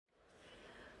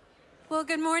Well,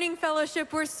 good morning,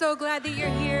 fellowship. We're so glad that you're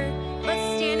here.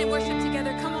 Let's stand and worship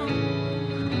together. Come on.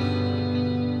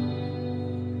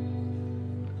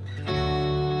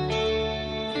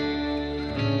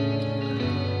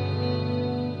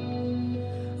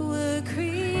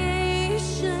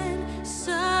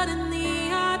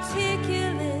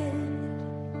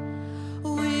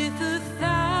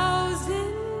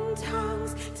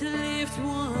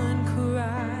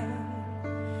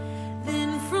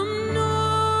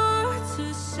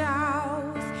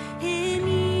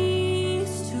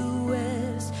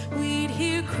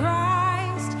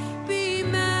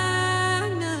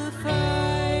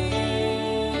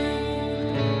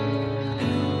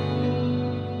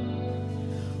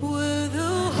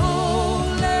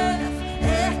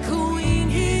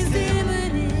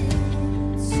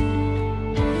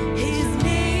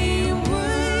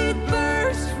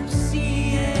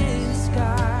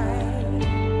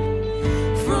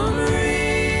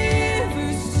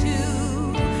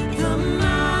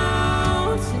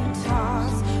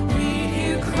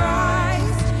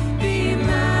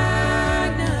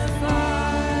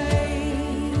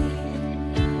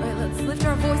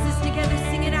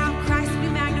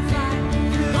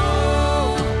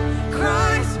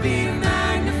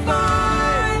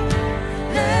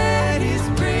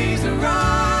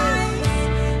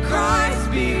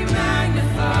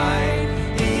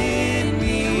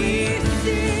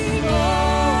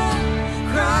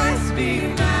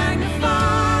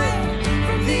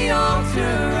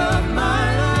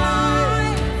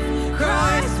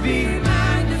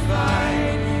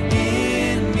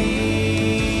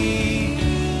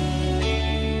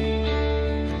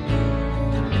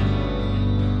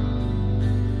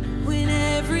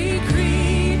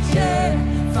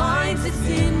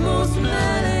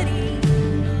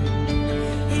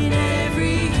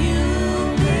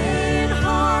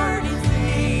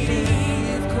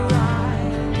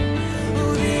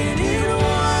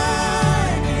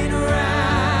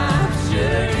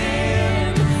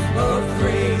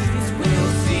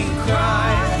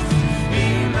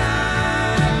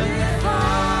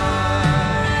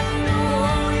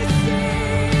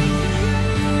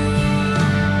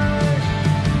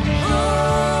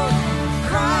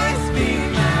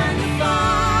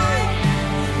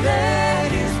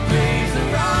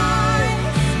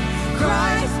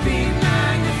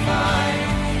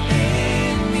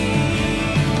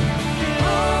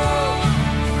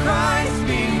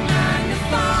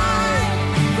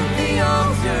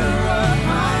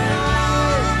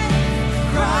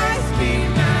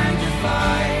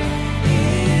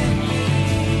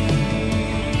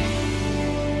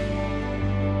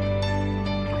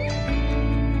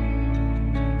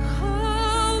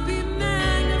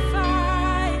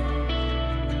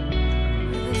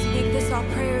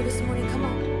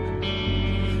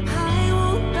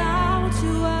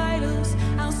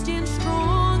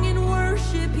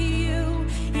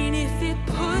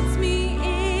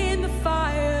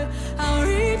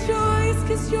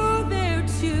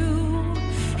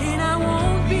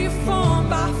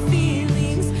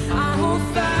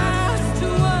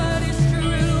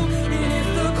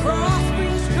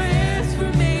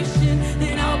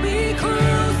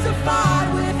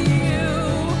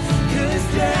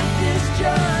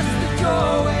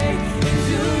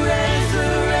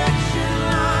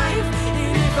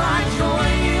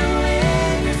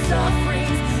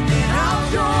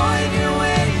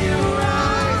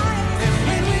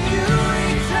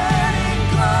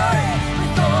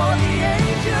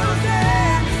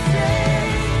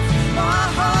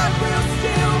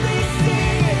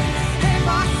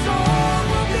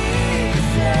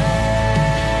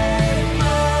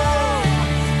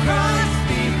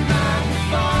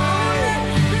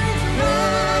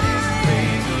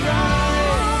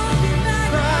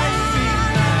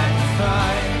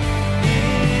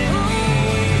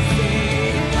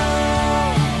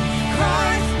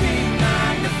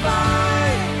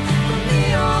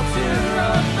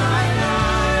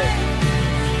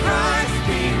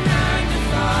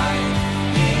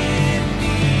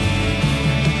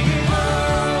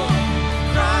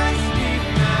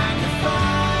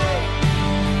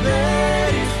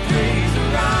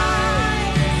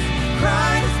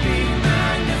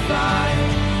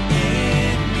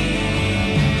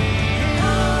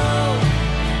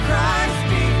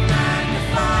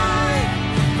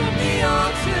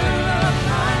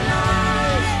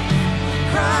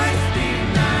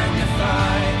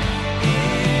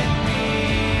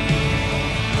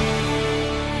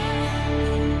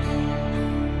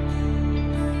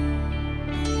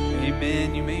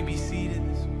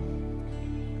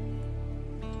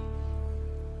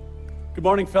 Good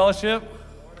morning, fellowship.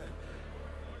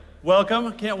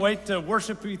 Welcome. Can't wait to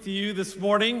worship with you this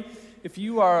morning. If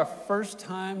you are a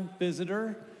first-time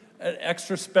visitor, an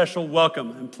extra special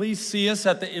welcome. And please see us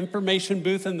at the information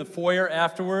booth in the foyer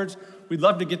afterwards. We'd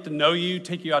love to get to know you,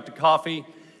 take you out to coffee,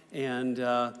 and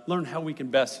learn how we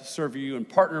can best serve you and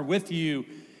partner with you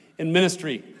in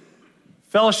ministry.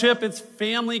 Fellowship, it's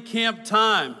family camp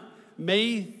time.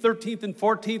 May 13th and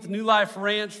 14th, New Life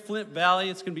Ranch, Flint Valley.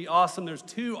 It's going to be awesome. There's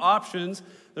two options.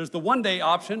 There's the one-day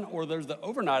option or there's the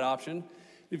overnight option.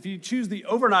 If you choose the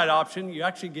overnight option, you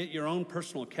actually get your own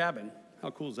personal cabin.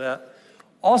 How cool is that?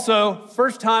 Also,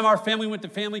 first time our family went to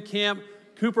family camp,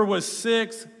 Cooper was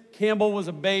 6, Campbell was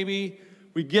a baby.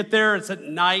 We get there, it's at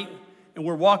night, and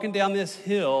we're walking down this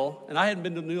hill, and I hadn't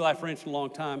been to New Life Ranch in a long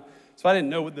time, so I didn't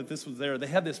know that this was there. They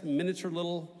had this miniature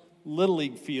Little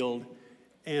League field,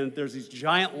 and there's these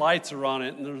giant lights around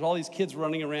it, and there's all these kids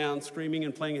running around, screaming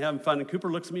and playing and having fun. And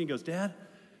Cooper looks at me and goes, "Dad,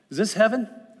 is this heaven?"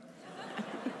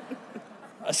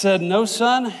 I said, "No,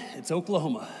 son, it's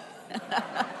Oklahoma."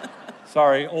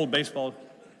 Sorry, old baseball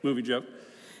movie joke.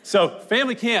 So,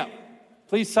 family camp,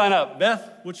 please sign up.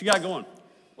 Beth, what you got going?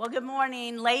 Well, good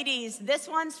morning, ladies. This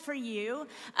one's for you.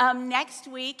 Next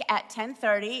week at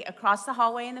 10:30, across the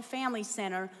hallway in the Family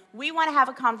Center, we want to have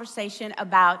a conversation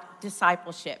about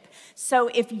discipleship. So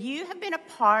if you have been a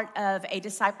part of a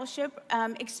discipleship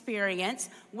experience,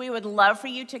 we would love for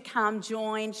you to come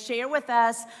join, share with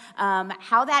us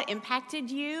how that impacted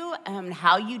you,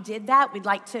 how you did that. We'd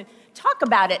like to talk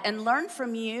about it and learn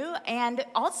from you. And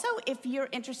also, if you're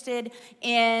interested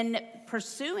in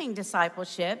pursuing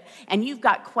discipleship and you've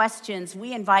got questions,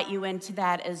 we invite you into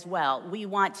that as well. We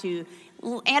want to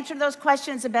answer those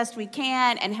questions the best we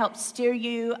can and help steer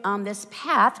you on this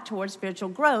path towards spiritual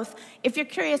growth if you're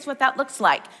curious what that looks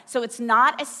like. So it's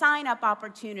not a sign-up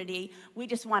opportunity. We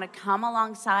just want to come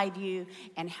alongside you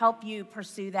and help you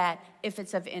pursue that if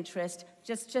it's of interest.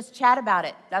 Just chat about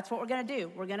it. That's what we're going to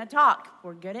do. We're going to talk.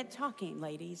 We're good at talking,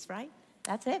 ladies, right?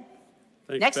 That's it.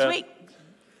 Thanks, Next Beth. week.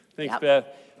 Thanks, Yep. Beth.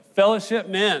 Fellowship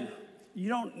men, you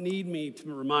don't need me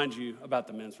to remind you about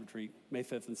the men's retreat, May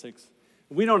 5th and 6th.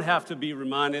 We don't have to be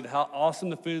reminded how awesome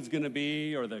the food's going to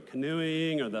be or the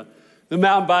canoeing or the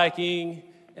mountain biking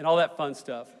and all that fun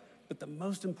stuff. But the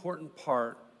most important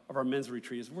part of our men's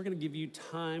retreat is we're going to give you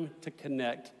time to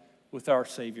connect with our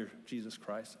Savior, Jesus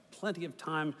Christ. Plenty of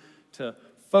time to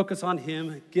focus on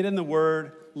Him, get in the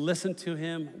Word, listen to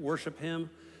Him, worship Him.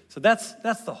 So that's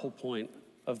the whole point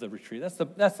of the retreat.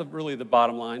 That's really the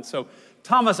bottom line. So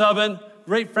Thomas Oven,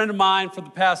 great friend of mine for the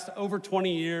past over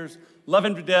 20 years, love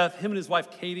him to death. Him and his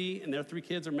wife Katie and their 3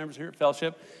 kids are members here at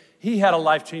Fellowship. He had a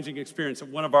life-changing experience at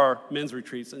one of our men's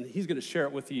retreats, and he's going to share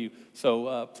it with you.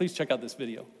 So please check out this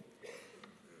video.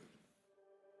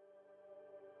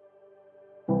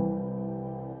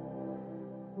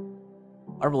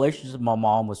 Our relationship with my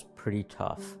mom was pretty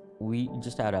tough. We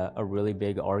just had a really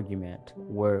big argument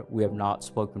where we have not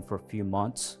spoken for a few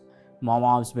months. My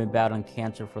mom's been battling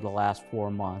cancer for the last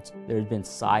 4 months. There's been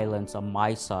silence on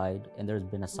my side, and there's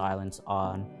been a silence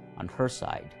on her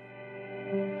side.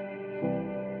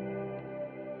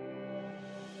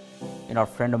 And our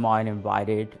friend of mine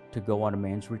invited to go on a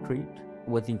men's retreat.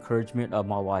 With the encouragement of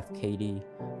my wife, Katie,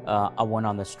 I went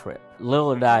on this trip.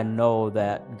 Little did I know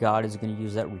that God is going to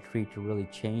use that retreat to really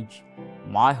change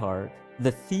my heart.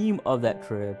 The theme of that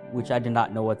trip, which I did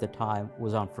not know at the time,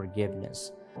 was on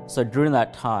forgiveness. So during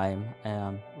that time,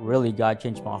 really God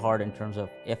changed my heart in terms of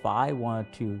if I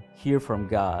wanted to hear from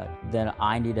God, then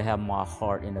I need to have my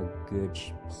heart in a good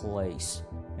place.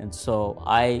 And so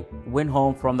I went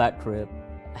home from that trip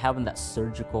having that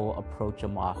surgical approach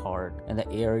of my heart and the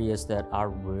areas that I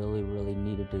really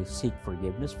needed to seek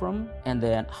forgiveness from, and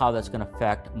then how that's going to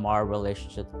affect my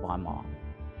relationship with my mom.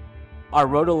 I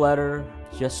wrote a letter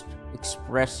just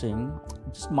expressing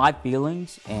just my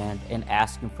feelings and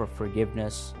asking for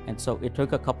forgiveness. And so it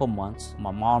took a couple months.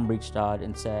 My mom reached out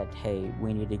and said, "Hey,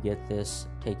 we need to get this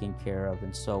taken care of,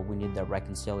 and so we need the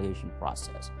reconciliation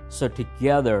process." So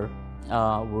together we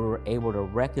were able to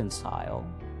reconcile.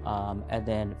 And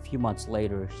then a few months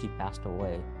later, she passed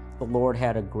away. The Lord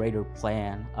had a greater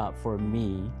plan for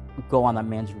me to go on that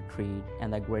men's retreat,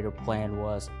 and that greater plan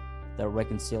was the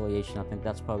reconciliation. I think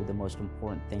that's probably the most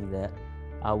important thing that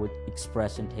I would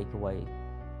express and take away.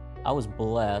 I was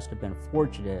blessed, I've been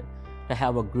fortunate to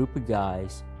have a group of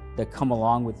guys that come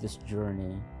along with this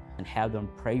journey and have them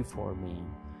pray for me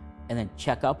and then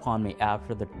check up on me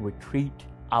after the retreat.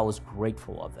 I was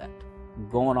grateful of that.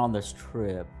 Going on this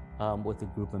trip with a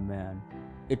group of men,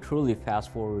 it truly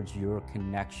fast forwards your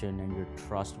connection and your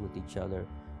trust with each other,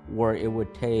 where it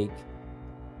would take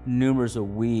numerous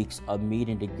of weeks of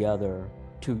meeting together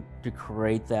to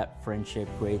create that friendship,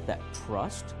 create that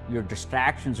trust. Your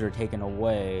distractions are taken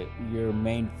away. Your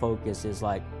main focus is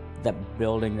like that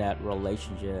building that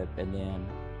relationship, and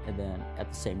then at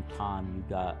the same time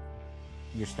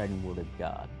you're studying the Word of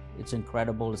God. It's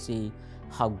incredible to see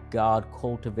how God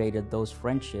cultivated those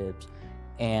friendships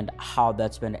and how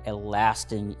that's been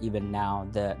lasting even now,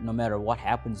 that no matter what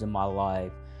happens in my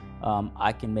life,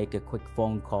 I can make a quick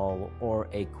phone call or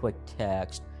a quick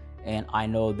text, and I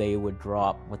know they would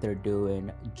drop what they're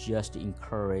doing just to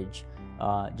encourage,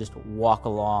 just walk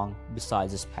along beside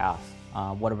this path,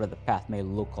 whatever the path may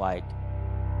look like.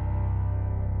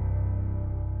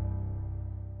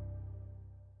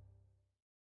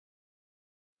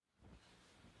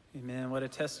 Amen. What a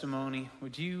testimony.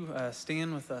 Would you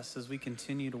stand with us as we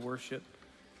continue to worship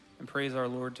and praise our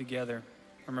Lord together?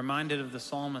 I'm reminded of the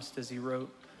psalmist as he wrote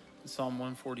in Psalm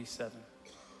 147.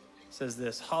 It says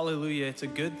this: hallelujah, it's a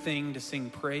good thing to sing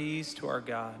praise to our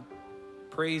God.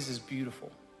 Praise is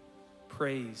beautiful.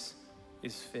 Praise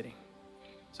is fitting.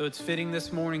 So it's fitting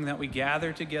this morning that we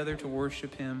gather together to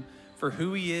worship him for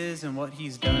who he is and what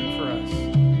he's done for us.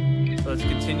 So let's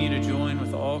continue to join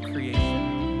with all creation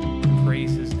and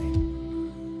praise his name.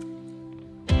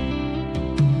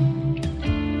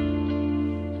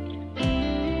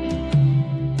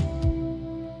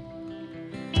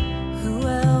 Who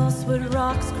else would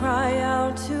rocks cry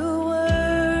out to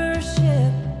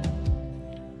worship?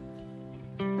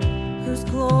 Whose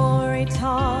glory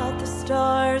taught the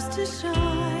stars to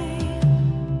shine?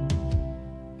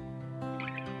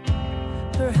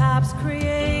 Perhaps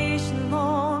creation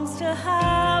longs to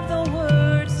have the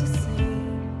words to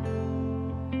sing,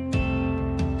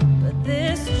 but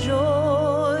this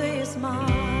joy is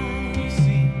mine. You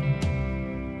see,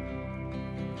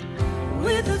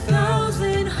 With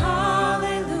 1,000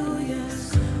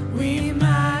 hallelujahs, we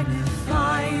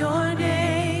magnify your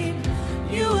name.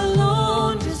 You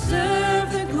alone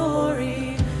deserve the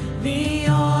glory, the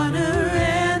honor,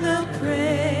 and the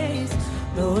praise.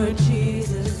 Lord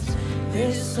Jesus,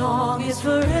 this song is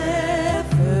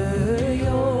forever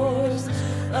yours.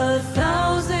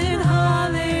 1,000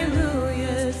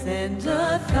 hallelujahs and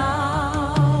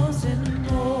 1,000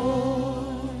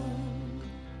 more.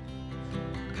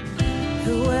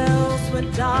 Who else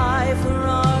would die for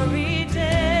our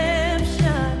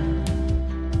redemption?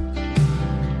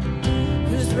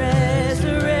 Whose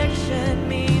resurrection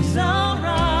means I'll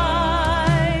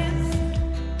rise.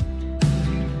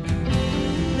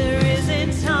 There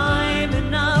isn't time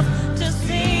enough to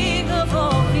sing of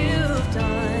all you've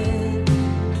done,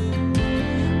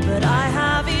 but I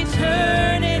have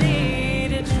eternity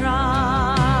to try.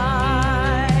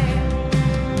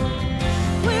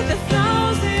 With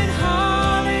 1,000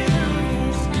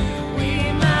 hallelujahs, we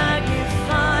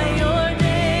magnify your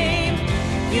name.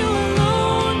 You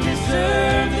alone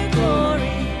deserve the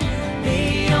glory,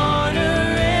 the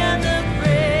honor, and the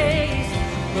praise.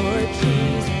 Lord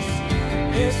Jesus,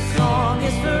 this song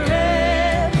is forever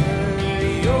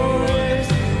yours.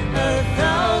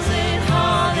 1,000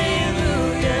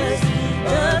 hallelujahs,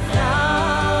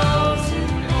 1,000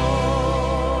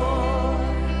 more.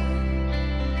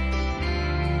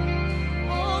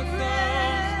 Oh,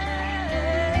 praise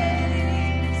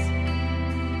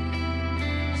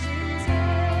Jesus.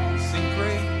 sing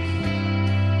praise.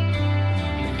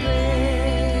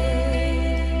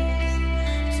 Praise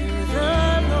to the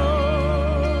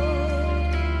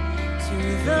Lord, to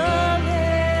the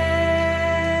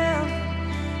Lamb,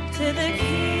 to the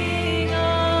King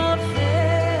of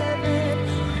heaven.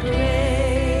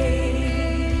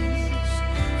 Praise,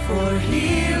 for he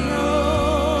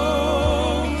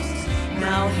rose,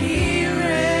 now he reigns.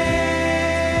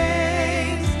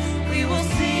 We will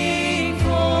sing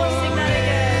forever.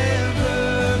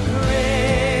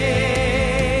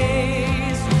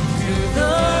 Praise to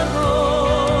the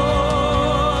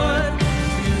Lord,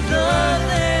 to the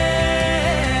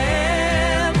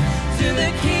Lamb, to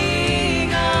the King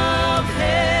of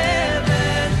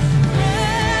heaven.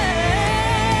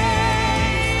 Praise,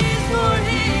 for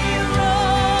he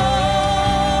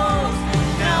rose.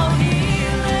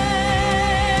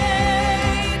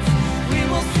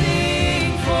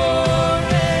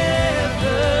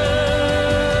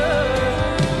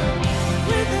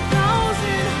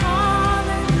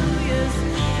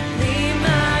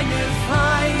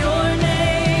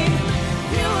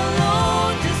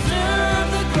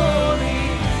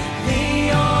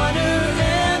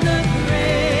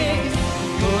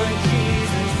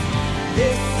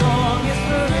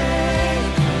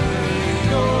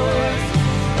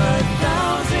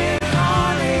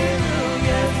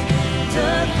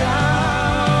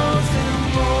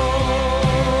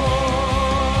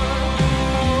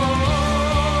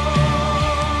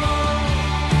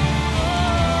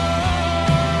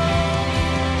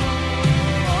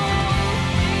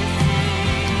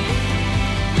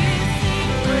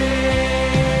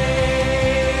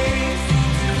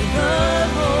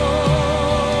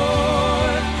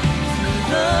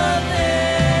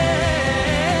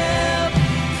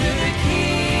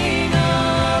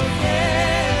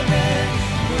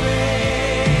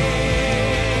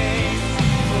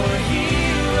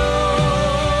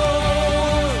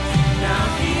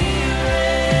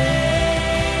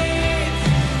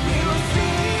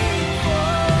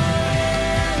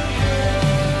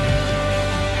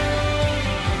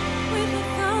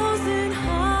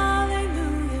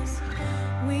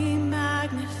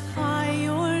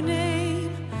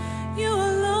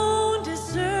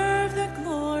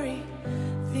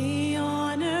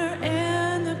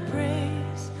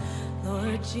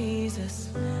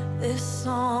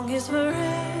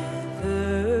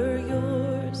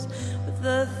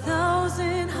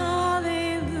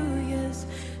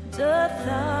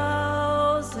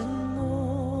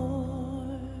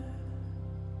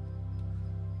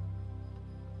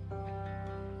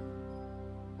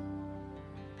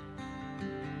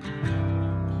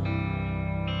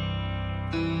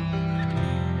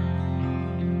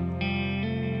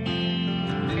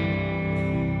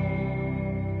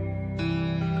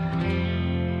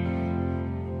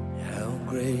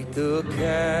 Great the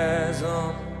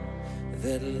chasm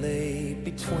that lay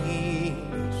between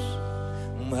us,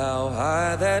 how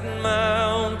high that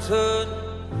mountain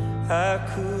I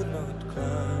could not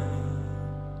climb.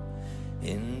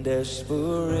 In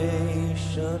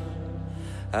desperation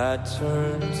I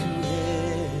turned to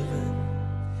heaven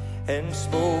and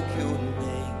spoke your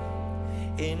name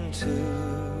into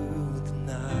the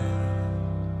night.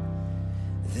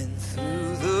 Then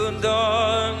through the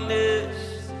darkness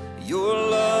your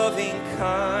loving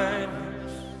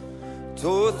kindness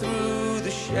tore through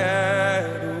the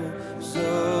shadows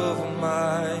of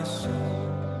my soul.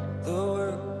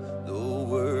 The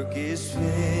work is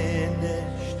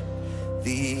finished,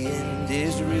 the end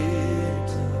is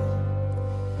written.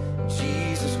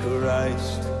 Jesus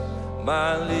Christ,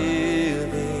 my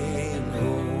living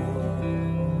hope.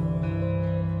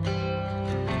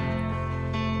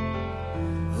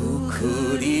 Who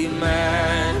could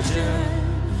imagine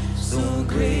so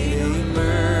great a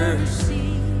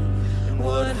mercy, and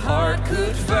what heart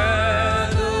could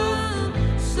fathom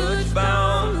such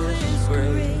boundless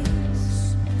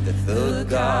grace, that the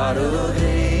God of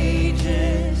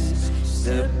ages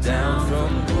stepped down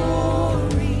from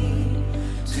glory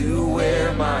to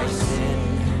wear my sin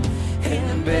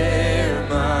and bear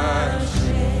my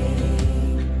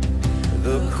shame.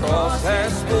 The cross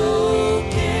has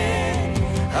spoken,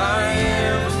 I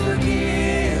am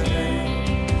forgiven.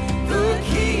 The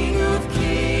King of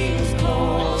Kings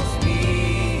calls me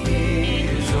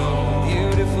his own.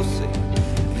 Beautiful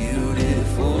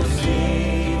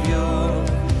Savior,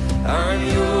 I'm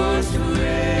yours forever.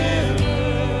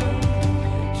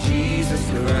 Jesus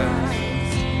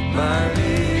Christ, my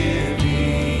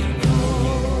living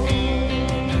hope.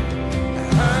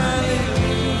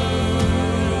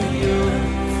 Hallelujah,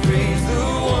 praise the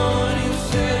one who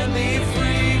set me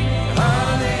free.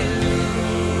 Hallelujah,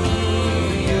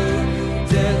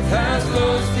 death has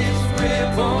lost its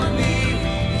grip on me.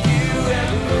 You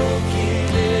have broken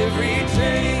every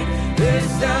chain. There's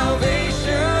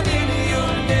salvation in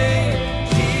your name.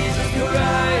 Jesus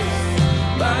Christ,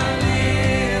 my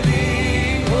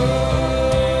living hope.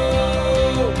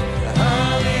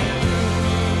 Hallelujah,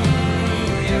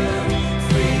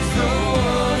 praise the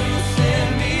one who set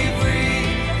me free.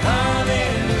 Hallelujah,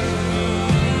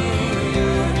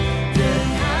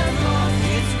 death has lost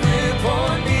its grip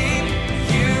on me.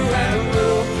 You have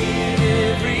broken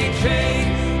every chain.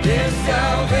 There's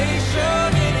salvation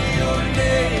in your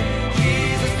name.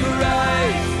 Jesus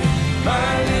Christ,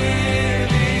 my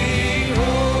living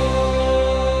hope.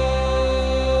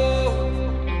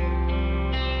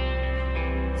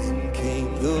 Then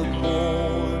came the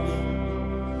morning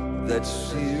that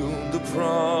sealed the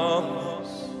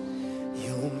promise.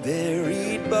 Your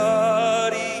buried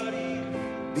body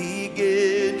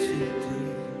began to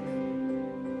breathe.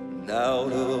 And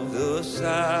out of the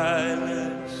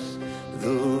silence,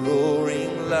 the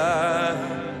roaring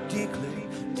lion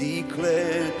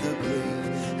declared the grave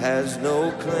has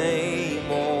no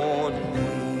claim on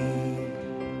me.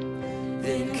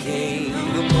 Then came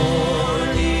the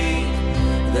morning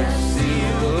that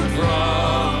sealed the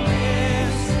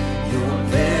promise. Your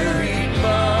buried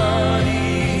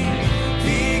body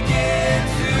began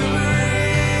to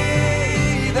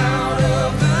breathe. Out of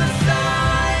the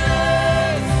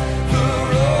silence, the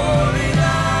roaring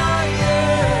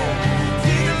lion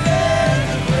declared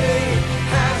the grave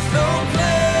has no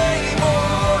claim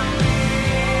on me.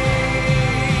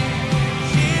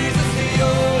 Jesus,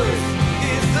 yours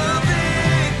is the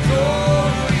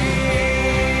victory.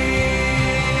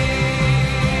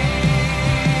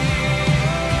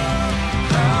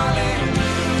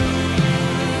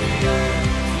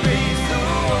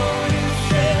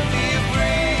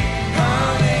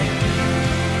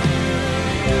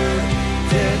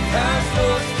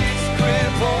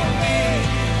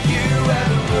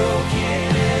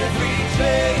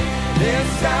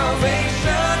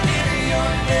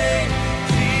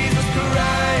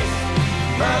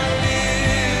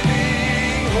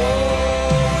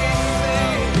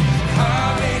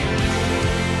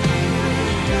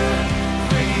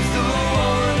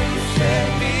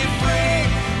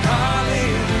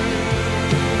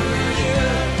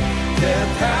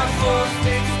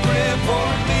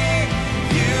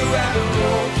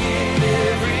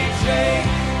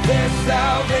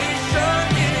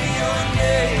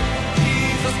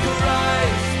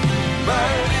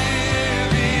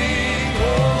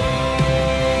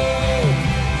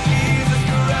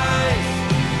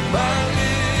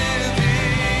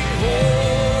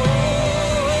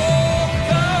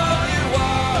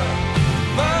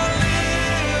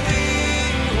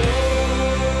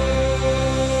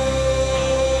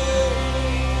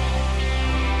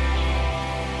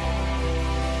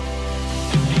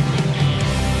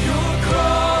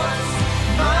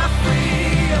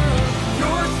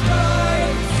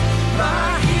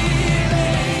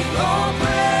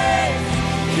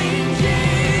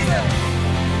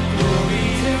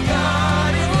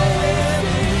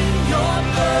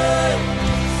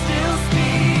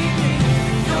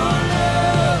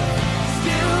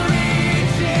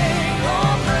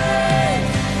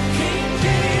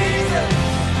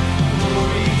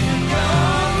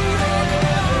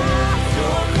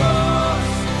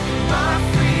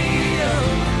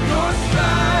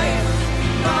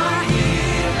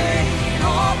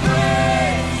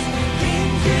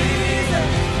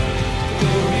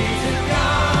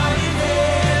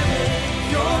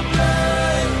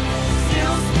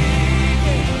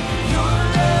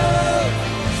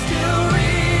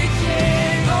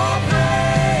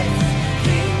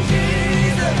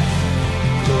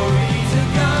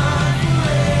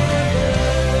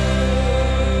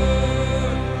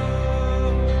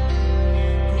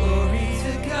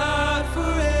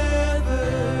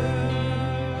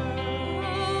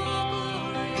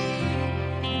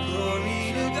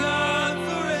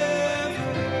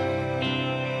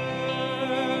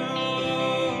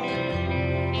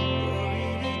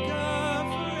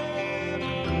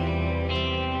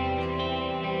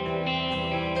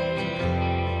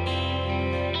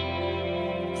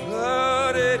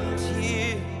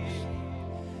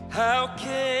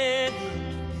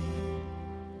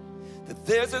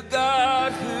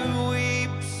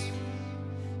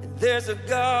 There's a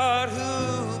God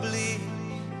who believes.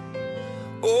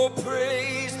 Oh,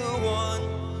 praise the one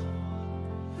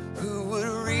who would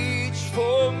reach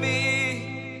for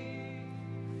me.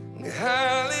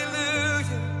 Hallelujah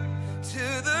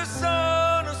to the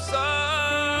Son of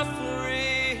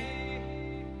suffering.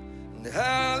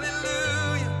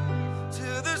 Hallelujah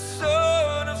to the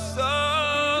Son of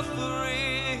suffering.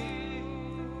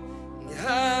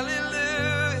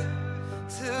 Hallelujah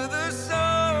to the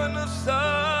Son of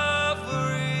suffering.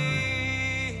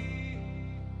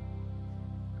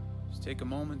 Just take a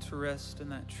moment to rest in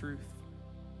that truth.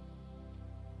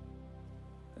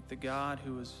 That the God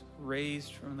who was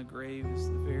raised from the grave is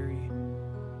the very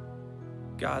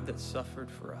God that suffered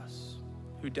for us,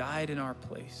 who died in our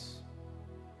place.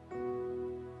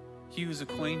 He was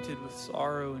acquainted with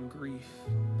sorrow and grief,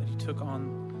 that he took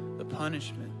on the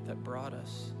punishment that brought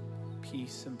us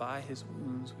peace, and by his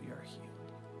wounds we are healed.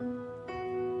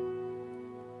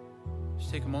 Just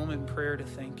take a moment in prayer to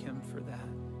thank him for that.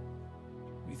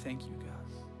 We thank you, God.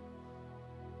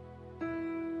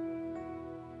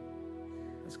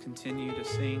 Let's continue to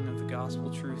sing of the gospel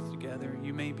truth together.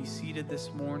 You may be seated this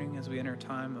morning as we enter a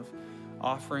time of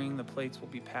offering. The plates will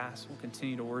be passed. We'll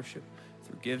continue to worship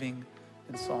through giving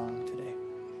and song today.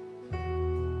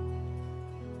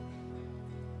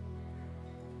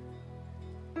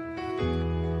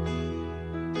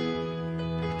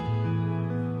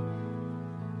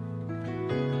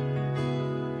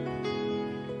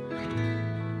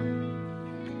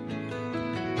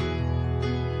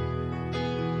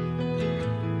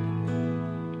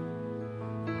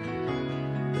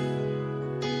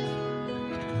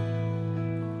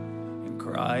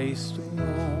 Christ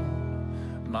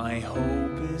alone, my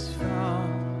hope is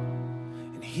found,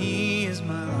 and he is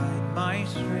my light, my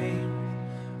strength,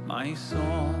 my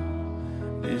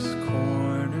song, this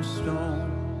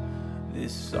cornerstone,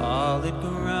 this solid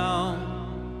ground,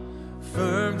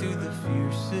 firm through the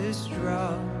fiercest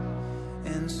drought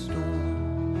and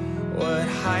storm. What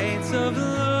heights of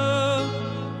love,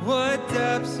 what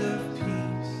depths of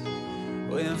peace,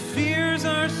 when fears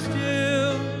are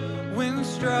still, when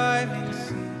striving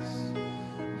cease,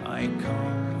 my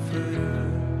comforter,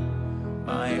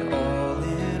 my all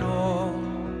in all.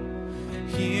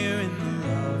 Here in the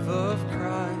love of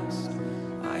Christ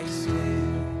I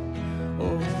stand.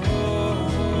 Oh, oh,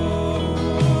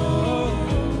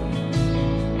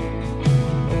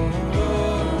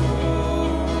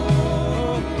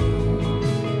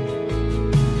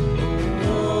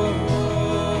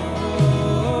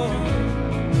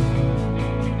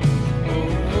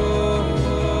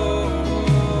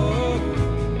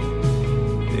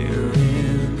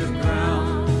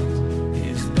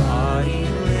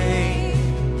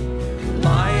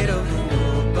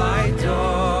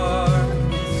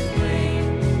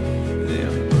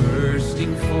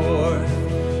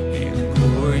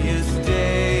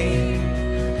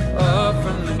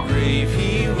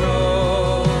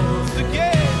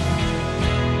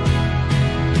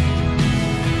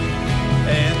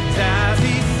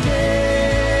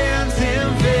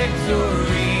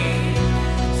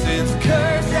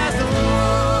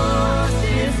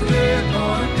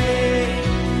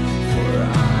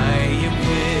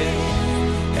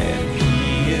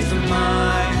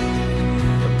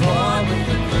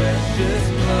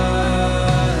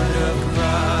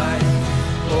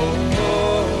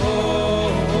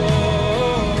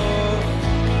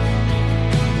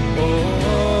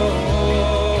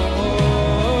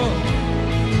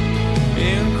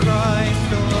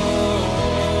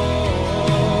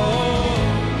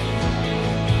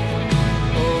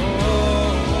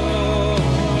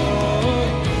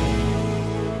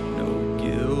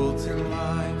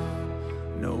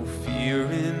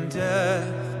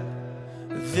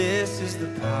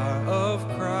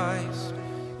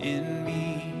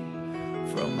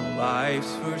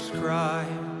 life's first cry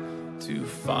to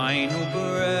final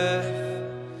breath,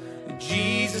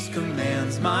 Jesus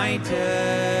commands my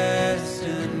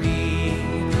destiny.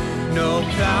 No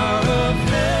power of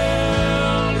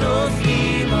hell, no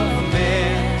scheme of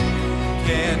man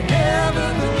can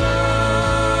ever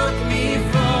pluck me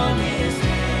from his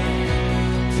hand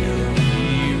till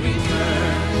he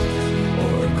returns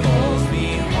or calls me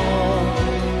home.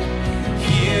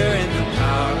 Here in the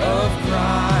power of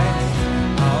Christ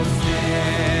I'll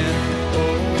stand. Oh,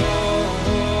 oh,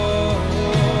 oh,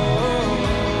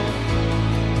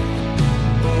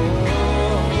 oh, oh, oh.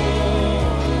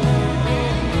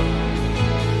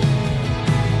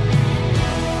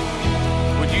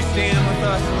 Would you stand with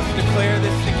us and let's declare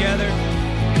this together?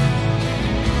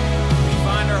 We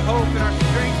find our hope and our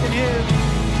strength in him.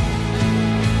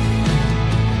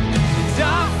 I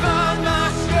find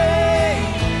my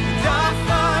strength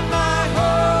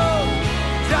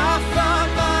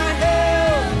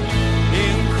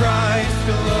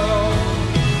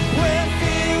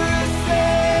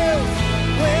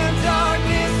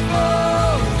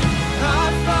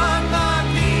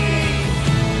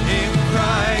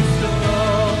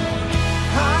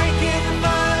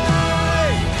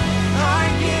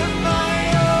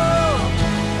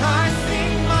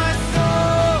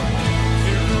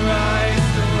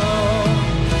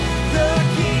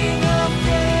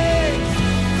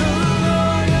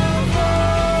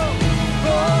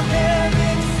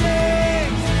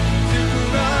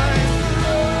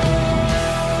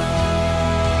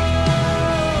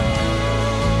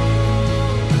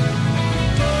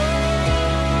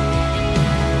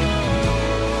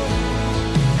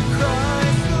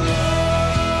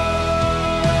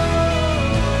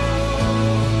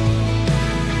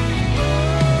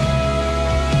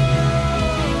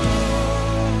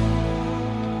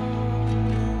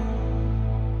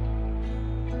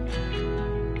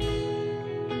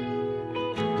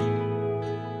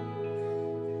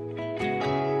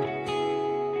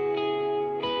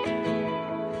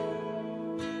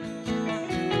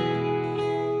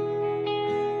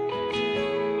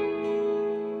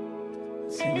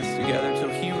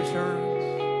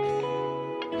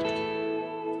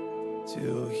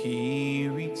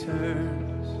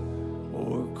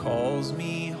calls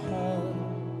me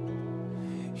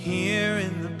home. Here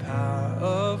in the power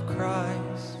of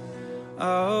Christ,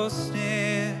 I'll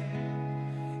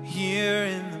stand. Here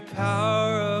in the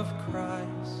power of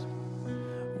Christ,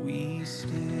 we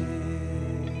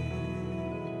stand.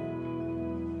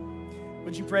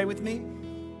 Would you pray with me?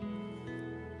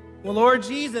 Well, Lord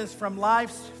Jesus, from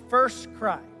life's first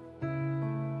cry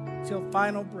till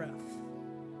final breath,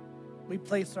 we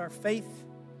place our faith,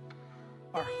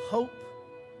 our hope,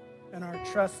 and our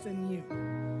trust in you.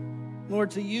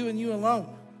 Lord, to you and you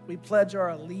alone, we pledge our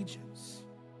allegiance.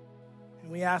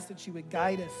 And we ask that you would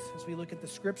guide us as we look at the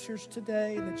scriptures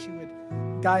today, that you would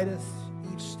guide us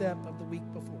each step of the week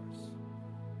before us.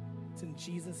 It's in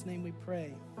Jesus' name we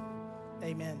pray.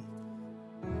 Amen.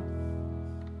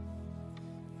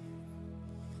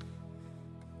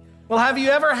 Well, have you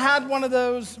ever had one of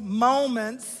those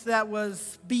moments that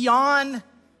was beyond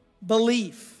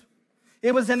belief?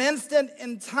 It was an instant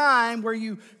in time where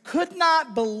you could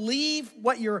not believe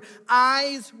what your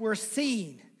eyes were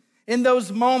seeing. In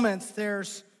those moments,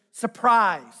 there's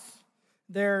surprise,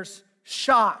 there's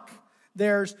shock,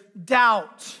 there's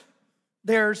doubt,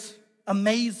 there's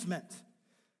amazement.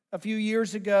 A few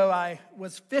years ago, I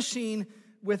was fishing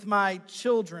with my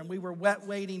children. We were wet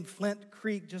wading Flint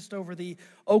Creek just over the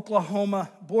Oklahoma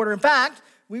border. In fact,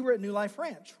 we were at New Life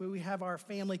Ranch, where we have our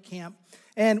family camp,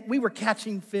 and we were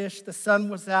catching fish. The sun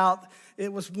was out.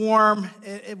 It was warm.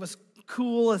 It was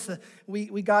cool as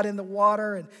we got in the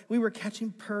water, and we were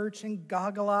catching perch and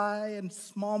goggle eye and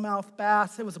smallmouth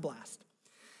bass. It was a blast.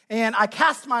 And I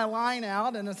cast my line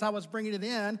out, and as I was bringing it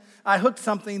in, I hooked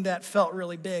something that felt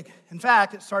really big. In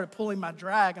fact, it started pulling my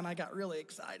drag, and I got really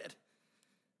excited.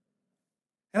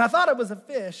 And I thought it was a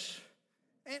fish,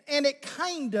 and it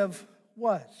kind of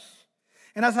was.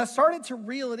 And as I started to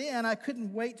reel it in, I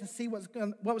couldn't wait to see what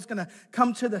was going to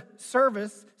come to the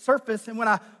surface. And when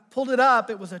I pulled it up,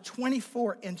 it was a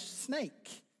 24-inch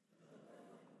snake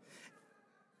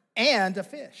and a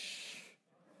fish.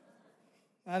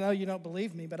 I know you don't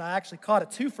believe me, but I actually caught a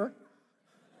twofer.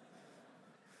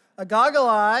 A goggle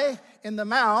eye in the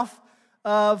mouth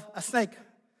of a snake.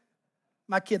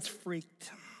 My kids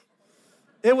freaked.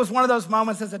 It was one of those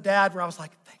moments as a dad where I was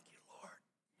like, thank you, Lord.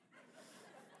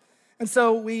 And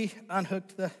so we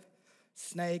unhooked the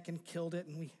snake and killed it,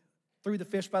 and we threw the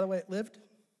fish. By the way, it lived,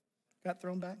 got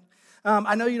thrown back.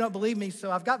 I know you don't believe me, so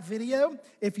I've got video.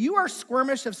 If you are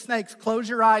squirmish of snakes, close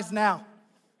your eyes now.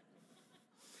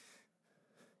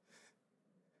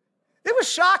 It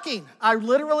was shocking. I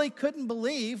literally couldn't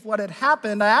believe what had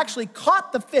happened. I actually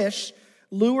caught the fish,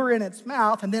 lure in its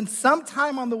mouth, and then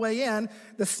sometime on the way in,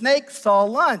 the snake saw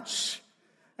lunch,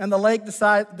 and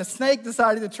the snake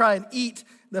decided to try and eat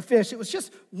the fish. It was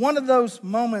just one of those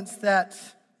moments that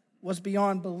was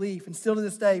beyond belief, and still to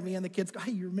this day, me and the kids go,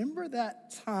 hey, you remember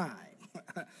that time?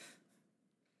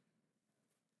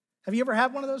 Have you ever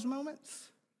had one of those moments?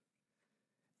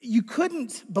 You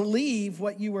couldn't believe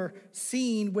what you were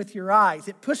seeing with your eyes.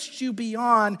 It pushed you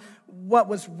beyond what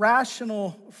was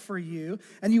rational for you,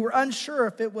 and you were unsure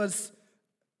if it was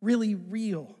really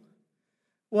real.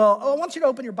 Well, I want you to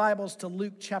open your Bibles to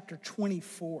Luke chapter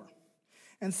 24.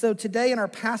 And so today in our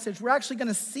passage, we're actually going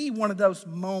to see one of those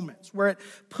moments where it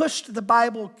pushed the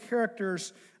Bible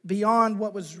characters beyond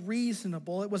what was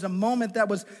reasonable. It was a moment that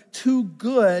was too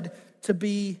good to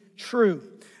be true.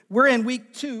 We're in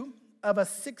week 2 of a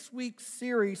 6-week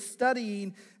series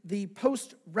studying the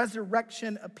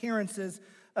post-resurrection appearances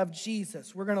of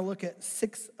Jesus. We're going to look at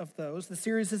 6 of those. The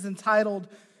series is entitled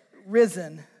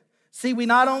Risen. See, we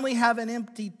not only have an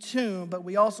empty tomb, but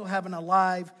we also have an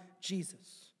alive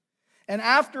Jesus. And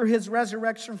after his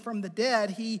resurrection from the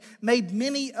dead, he made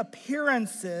many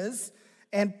appearances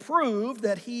and proved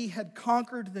that he had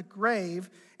conquered the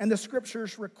grave, and the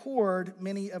scriptures record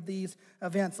many of these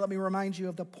events. Let me remind you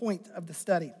of the point of the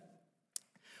study.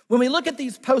 When we look at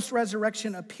these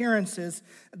post-resurrection appearances,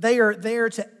 they are there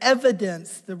to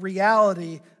evidence the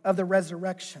reality of the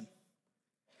resurrection.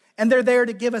 And they're there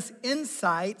to give us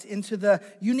insight into the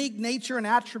unique nature and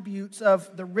attributes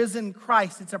of the risen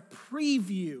Christ. It's a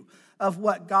preview of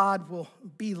what God will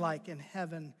be like in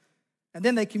heaven. And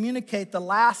then they communicate the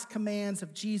last commands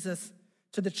of Jesus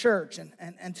to the church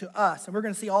and to us. And we're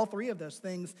going to see all 3 of those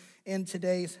things in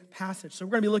today's passage. So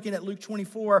we're going to be looking at Luke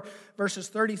 24, verses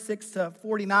 36 to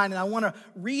 49, and I want to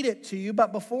read it to you.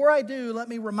 But before I do, let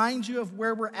me remind you of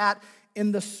where we're at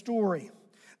in the story.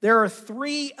 There are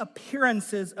 3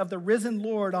 appearances of the risen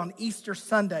Lord on Easter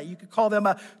Sunday. You could call them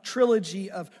a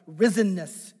trilogy of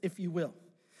risenness, if you will.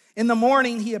 In the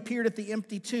morning, he appeared at the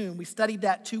empty tomb. We studied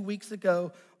that 2 weeks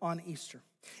ago on Easter.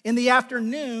 In the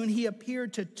afternoon, he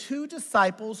appeared to two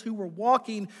disciples who were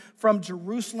walking from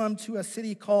Jerusalem to a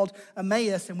city called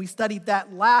Emmaus, and we studied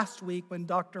that last week when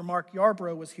Dr. Mark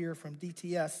Yarbrough was here from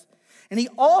DTS. And he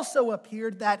also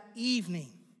appeared that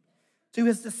evening to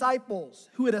his disciples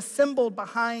who had assembled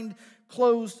behind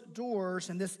closed doors,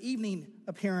 and this evening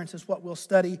appearance is what we'll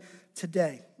study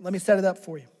today. Let me set it up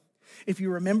for you. If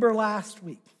you remember last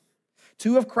week,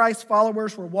 two of Christ's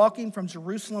followers were walking from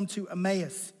Jerusalem to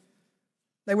Emmaus.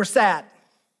 They were sad.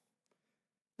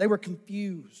 They were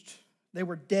confused. They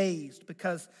were dazed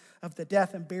because of the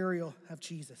death and burial of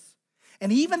Jesus.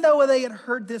 And even though they had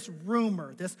heard this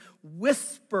rumor, this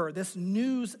whisper, this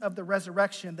news of the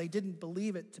resurrection, they didn't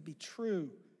believe it to be true.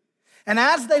 And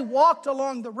as they walked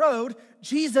along the road,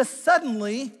 Jesus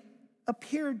suddenly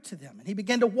appeared to them. And he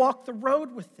began to walk the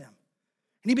road with them.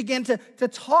 And he began to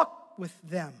talk with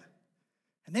them.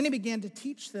 And then he began to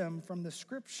teach them from the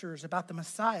scriptures about the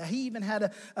Messiah. He even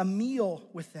had a meal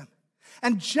with them.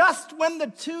 And just when the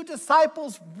two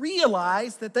disciples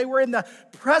realized that they were in the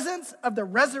presence of the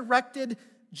resurrected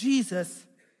Jesus,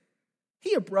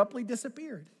 he abruptly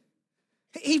disappeared.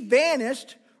 He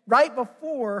vanished right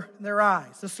before their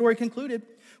eyes. The story concluded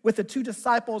with the two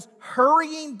disciples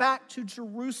hurrying back to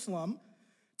Jerusalem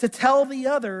to tell the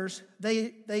others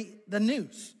the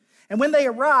news. And when they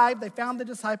arrived, they found the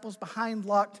disciples behind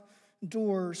locked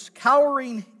doors,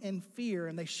 cowering in fear,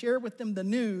 and they shared with them the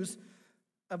news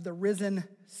of the risen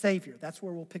Savior. That's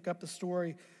where we'll pick up the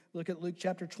story. Look at Luke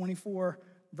chapter 24,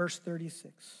 verse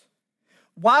 36.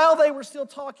 While they were still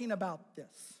talking about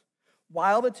this,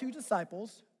 while the two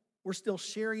disciples were still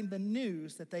sharing the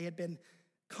news that they had been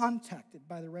contacted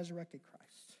by the resurrected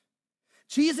Christ,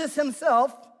 Jesus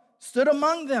himself stood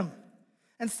among them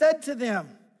and said to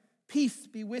them, "Peace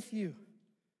be with you."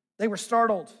 They were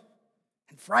startled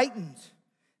and frightened,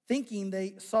 thinking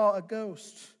they saw a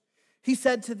ghost. He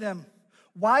said to them,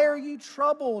 "Why are you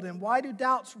troubled, and why do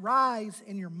doubts rise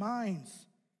in your minds?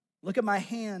 Look at my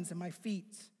hands and my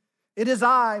feet. It is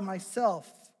I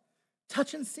myself.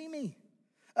 Touch and see me.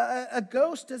 A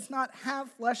ghost does not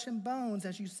have flesh and bones,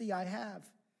 as you see I have."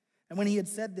 And when he had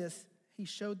said this, he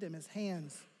showed them his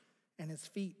hands and his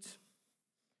feet.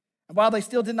 And while they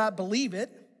still did not believe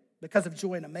it, because of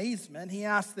joy and amazement, he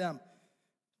asked them,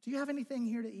 "Do you have anything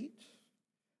here to eat?"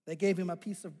 They gave him a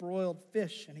piece of broiled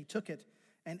fish, and he took it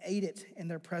and ate it in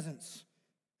their presence.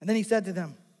 And then he said to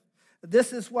them,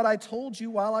 "This is what I told you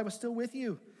while I was still with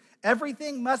you.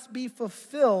 Everything must be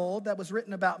fulfilled that was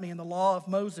written about me in the law of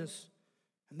Moses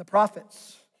and the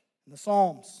prophets and the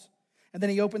Psalms." And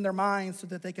then he opened their minds so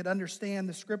that they could understand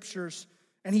the scriptures,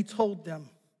 and he told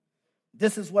them,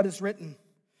 "This is what is written.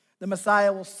 The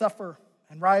Messiah will suffer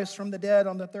and rise from the dead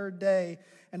on the third day,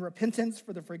 and repentance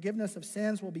for the forgiveness of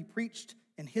sins will be preached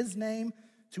in his name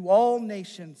to all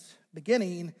nations,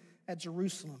 beginning at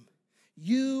Jerusalem.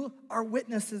 You are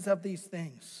witnesses of these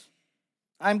things.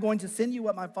 I'm going to send you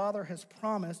what my Father has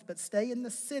promised, but stay in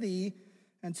the city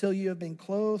until you have been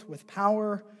clothed with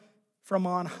power from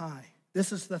on high."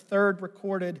 This is the third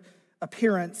recorded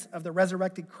appearance of the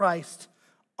resurrected Christ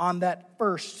on that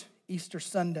first Easter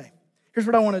Sunday. Here's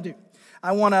what I want to do.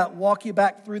 I want to walk you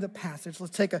back through the passage.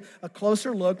 Let's take a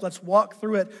closer look. Let's walk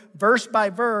through it verse by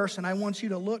verse, and I want you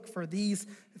to look for these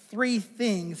three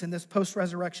things in this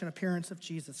post-resurrection appearance of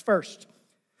Jesus. First,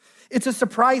 it's a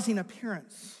surprising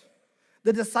appearance.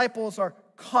 The disciples are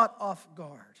caught off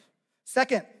guard.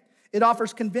 Second, it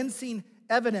offers convincing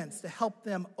evidence to help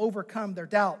them overcome their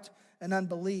doubt and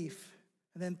unbelief.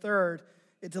 And then third,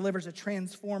 it delivers a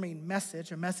transforming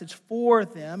message, a message for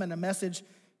them, and a message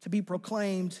to be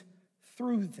proclaimed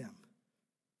through them.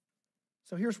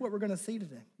 So here's what we're going to see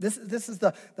today. This is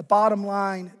the bottom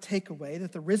line takeaway,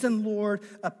 that the risen Lord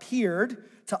appeared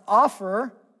to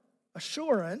offer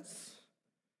assurance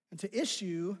and to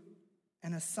issue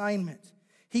an assignment.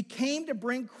 He came to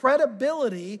bring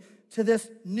credibility to this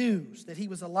news that he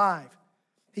was alive.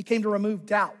 He came to remove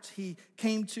doubt. He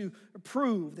came to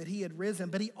prove that he had risen.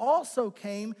 But he also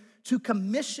came to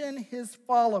commission his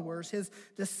followers, his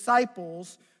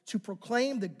disciples, to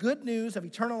proclaim the good news of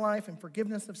eternal life and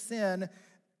forgiveness of sin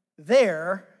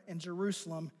there in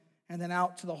Jerusalem and then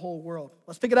out to the whole world.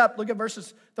 Let's pick it up. Look at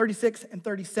verses 36 and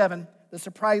 37, the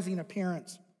surprising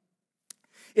appearance.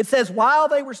 It says, while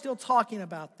they were still talking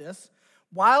about this,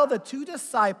 while the two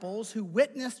disciples who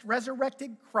witnessed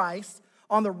resurrected Christ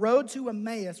on the road to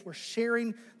Emmaus were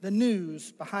sharing the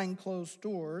news behind closed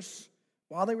doors,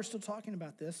 while they were still talking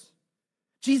about this,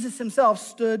 Jesus himself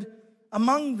stood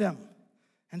among them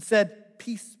and said,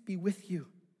 "Peace be with you."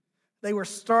 They were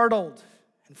startled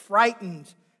and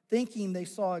frightened, thinking they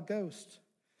saw a ghost.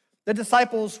 The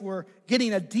disciples were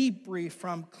getting a debrief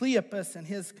from Cleopas and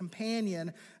his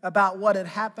companion about what had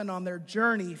happened on their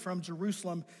journey from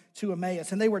Jerusalem to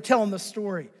Emmaus. And they were telling the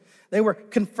story. They were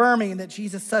confirming that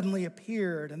Jesus suddenly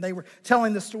appeared. And they were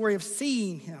telling the story of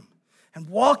seeing him and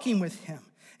walking with him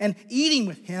and eating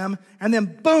with him. And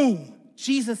then boom,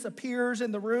 Jesus appears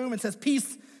in the room and says,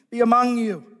 "Peace be among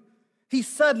you." He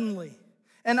suddenly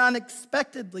and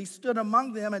unexpectedly stood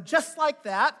among them. And just like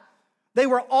that, they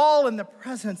were all in the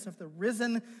presence of the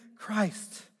risen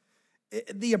Christ.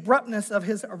 The abruptness of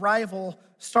his arrival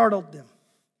startled them.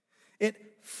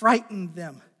 It frightened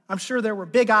them. I'm sure there were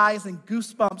big eyes and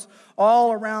goosebumps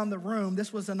all around the room.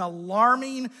 This was an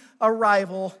alarming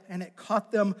arrival, and it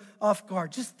caught them off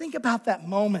guard. Just think about that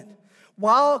moment.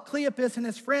 While Cleopas and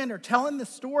his friend are telling the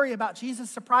story about Jesus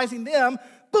surprising them,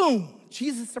 boom,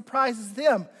 Jesus surprises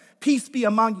them. "Peace be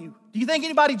among you." Do you think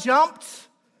anybody jumped?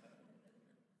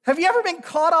 Have you ever been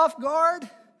caught off guard?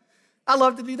 I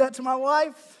love to do that to my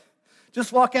wife.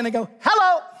 Just walk in and go,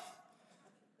 "Hello."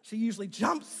 She usually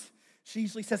jumps. She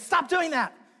usually says, "Stop doing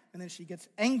that." And then she gets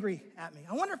angry at me.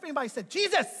 I wonder if anybody said,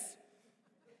 "Jesus."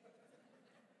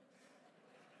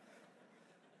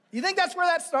 You think that's where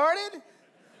that started?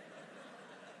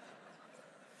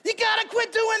 You gotta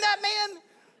quit doing that, man.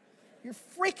 You're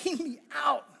freaking me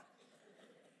out.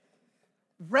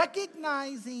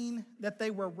 Recognizing that they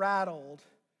were rattled,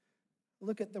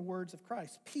 look at the words of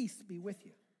Christ. "Peace be with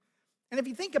you." And if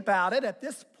you think about it, at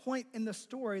this point in the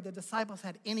story, the disciples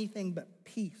had anything but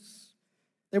peace.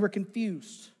 They were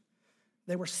confused.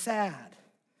 They were sad.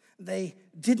 They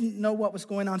didn't know what was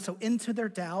going on. So into their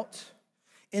doubt,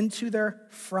 into their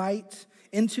fright,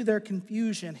 into their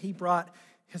confusion, he brought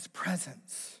his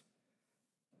presence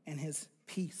and his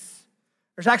peace.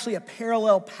 There's actually a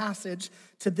parallel passage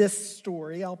to this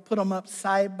story. I'll put them up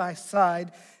side by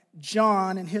side.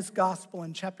 John, in his gospel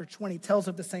in chapter 20, tells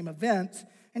of the same event,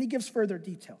 and he gives further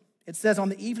detail. It says, "On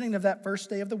the evening of that first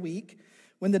day of the week,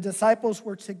 when the disciples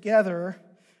were together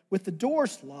with the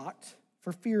doors locked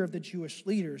for fear of the Jewish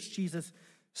leaders, Jesus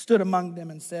stood among them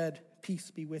and said,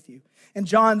 'Peace be with you.'" In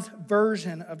John's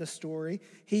version of the story,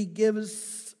 he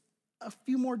gives a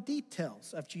few more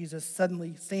details of Jesus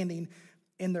suddenly standing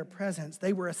in their presence.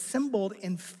 They were assembled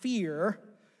in fear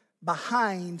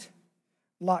behind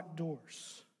locked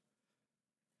doors.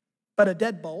 But a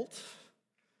deadbolt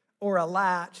or a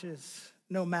latch is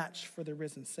no match for the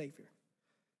risen Savior.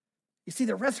 You see,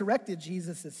 the resurrected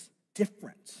Jesus is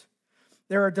different.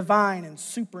 There are divine and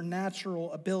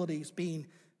supernatural abilities being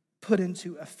put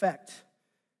into effect.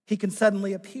 He can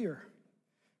suddenly appear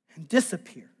and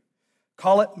disappear.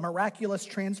 Call it miraculous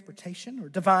transportation or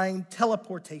divine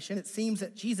teleportation. It seems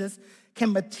that Jesus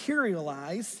can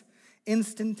materialize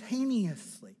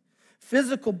instantaneously.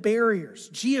 Physical barriers,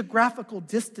 geographical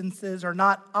distances are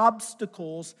not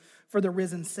obstacles for the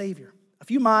risen Savior. A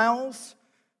few miles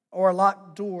or a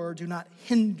locked door do not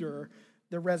hinder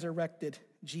the resurrected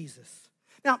Jesus.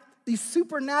 Now, these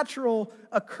supernatural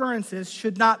occurrences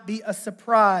should not be a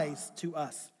surprise to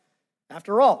us.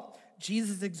 After all,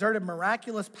 Jesus exerted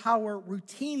miraculous power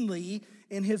routinely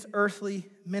in his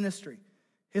earthly ministry.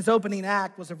 His opening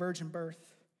act was a virgin birth.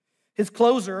 His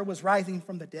closer was rising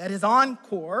from the dead. His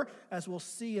encore, as we'll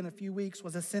see in a few weeks,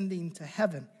 was ascending to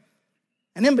heaven.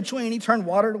 And in between, he turned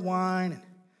water to wine and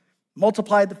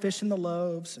multiplied the fish and the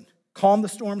loaves and calmed the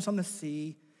storms on the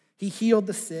sea. He healed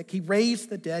the sick. He raised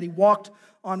the dead. He walked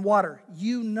on water.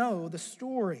 You know the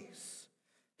stories.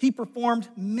 He performed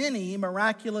many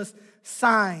miraculous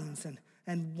signs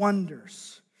and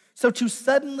wonders. So to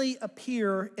suddenly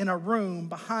appear in a room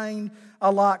behind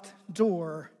a locked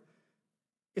door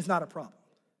is not a problem.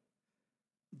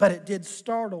 But it did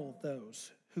startle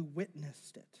those who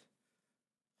witnessed it.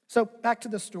 So back to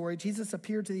the story. Jesus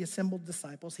appeared to the assembled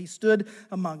disciples. He stood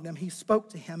among them. He spoke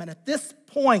to him. And at this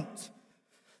point,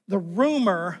 the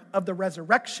rumor of the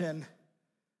resurrection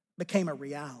became a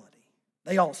reality.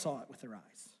 They all saw it with their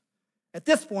eyes. At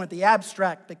this point, the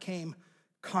abstract became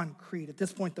concrete. At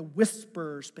this point, the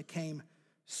whispers became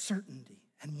certainty.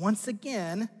 And once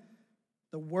again,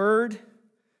 the word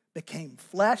became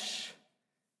flesh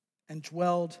and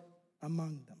dwelled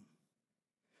among them.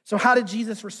 So how did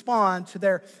Jesus respond to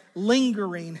their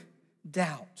lingering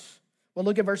doubt? Well,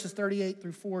 look at verses 38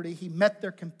 through 40. He met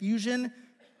their confusion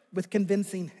with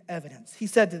convincing evidence. He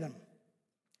said to them,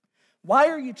 "Why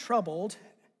are you troubled,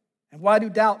 and why do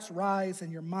doubts rise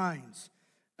in your minds?"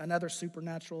 Another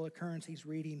supernatural occurrence, he's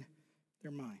reading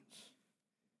their minds.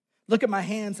 "Look at my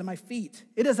hands and my feet.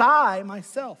 It is I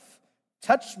myself.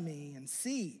 Touch me and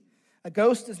see. A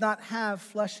ghost does not have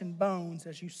flesh and bones,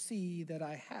 as you see that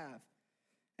I have."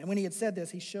 And when he had said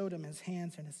this, he showed him his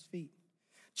hands and his feet.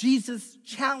 Jesus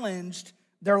challenged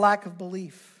their lack of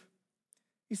belief.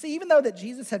 You see, even though that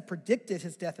Jesus had predicted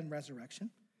his death and resurrection,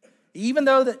 even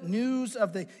though that news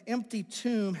of the empty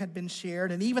tomb had been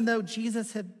shared, and even though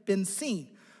Jesus had been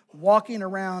seen walking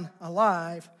around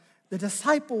alive, the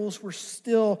disciples were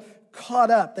still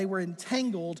caught up. They were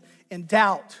entangled in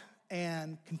doubt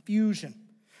and confusion.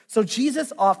 So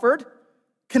Jesus offered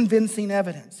convincing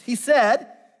evidence. He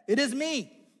said, "It is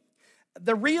me,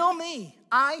 the real me.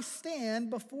 I stand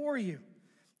before you."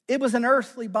 It was an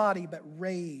earthly body, but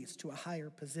raised to a higher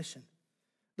position.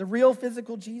 The real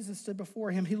physical Jesus stood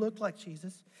before him. He looked like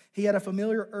Jesus. He had a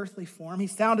familiar earthly form. He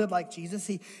sounded like Jesus.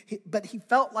 But he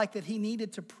felt like that he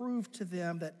needed to prove to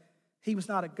them that he was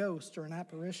not a ghost or an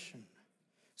apparition.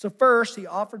 So first, he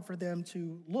offered for them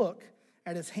to look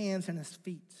at his hands and his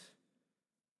feet.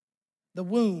 The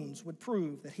wounds would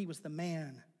prove that he was the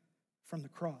man from the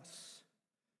cross.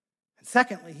 And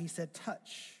secondly, he said,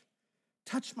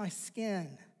 touch my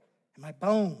skin and my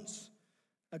bones.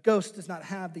 A ghost does not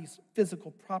have these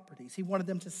physical properties. He wanted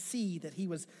them to see that he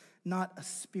was not a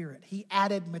spirit. He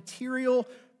added material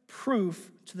proof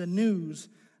to the news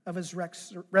of his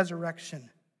resurrection.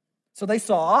 So they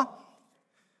saw,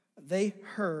 they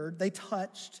heard, they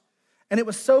touched, and it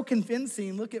was so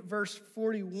convincing, look at verse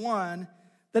 41,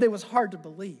 that it was hard to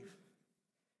believe.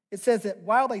 It says that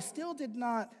while they still did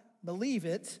not believe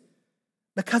it,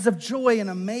 because of joy and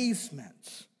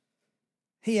amazement,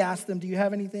 he asked them, "Do you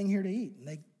have anything here to eat?" And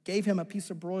they gave him a piece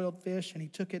of broiled fish, and he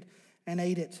took it and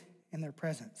ate it in their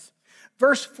presence.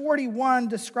 Verse 41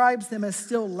 describes them as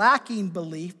still lacking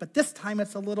belief, but this time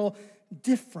it's a little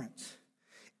different.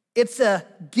 It's a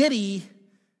giddy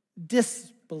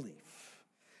disbelief.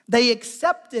 They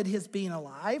accepted his being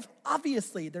alive.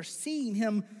 Obviously, they're seeing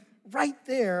him right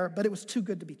there, but it was too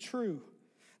good to be true.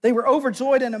 They were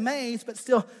overjoyed and amazed, but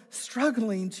still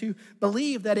struggling to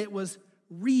believe that it was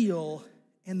real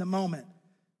in the moment.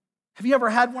 Have you ever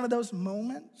had one of those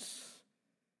moments?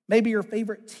 Maybe your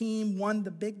favorite team won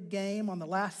the big game on the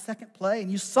last second play,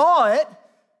 and you saw it,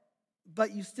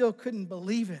 but you still couldn't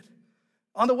believe it.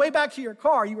 On the way back to your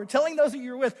car, you were telling those that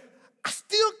you were with, "I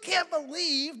still can't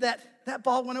believe that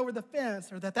ball went over the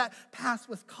fence, or that pass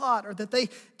was caught, or that they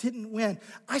didn't win.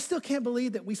 I still can't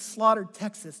believe that we slaughtered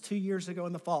Texas 2 years ago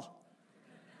in the fall."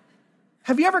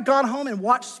 Have you ever gone home and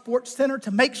watched SportsCenter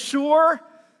to make sure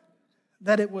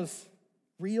that it was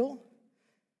real?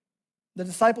 The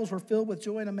disciples were filled with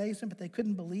joy and amazement, but they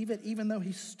couldn't believe it, even though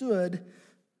he stood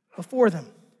before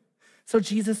them. So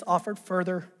Jesus offered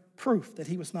further proof that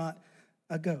he was not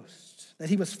a ghost, that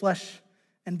he was flesh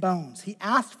and bones. He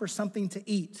asked for something to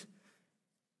eat.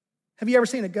 Have you ever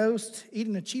seen a ghost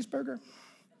eating a cheeseburger?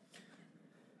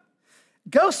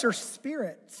 Ghosts are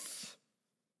spirits.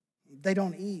 They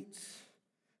don't eat.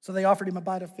 So they offered him a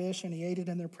bite of fish, and he ate it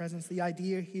in their presence. The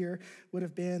idea here would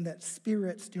have been that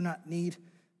spirits do not need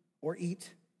or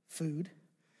eat food.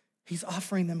 He's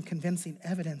offering them convincing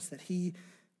evidence that he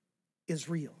is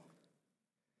real.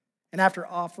 And after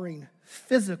offering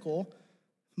physical,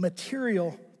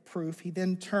 material proof, he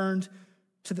then turned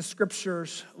to the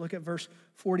scriptures. Look at verse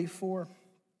 44.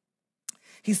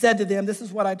 He said to them, "This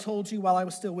is what I told you while I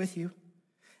was still with you.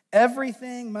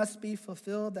 Everything must be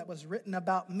fulfilled that was written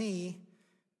about me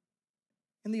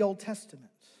in the Old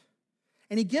Testament."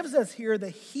 And he gives us here the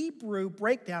Hebrew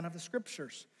breakdown of the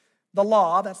scriptures. The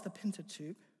law, that's the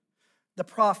Pentateuch, the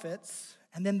prophets,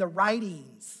 and then the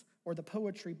writings or the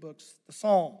poetry books, the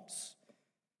Psalms.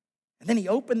 And then he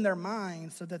opened their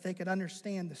minds so that they could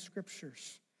understand the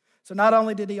scriptures. So not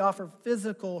only did he offer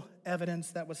physical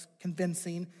evidence that was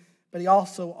convincing, but he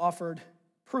also offered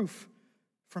proof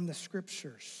from the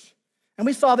scriptures. And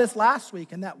we saw this last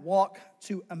week in that walk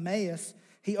to Emmaus.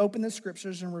 He opened the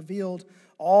scriptures and revealed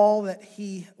all that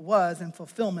he was in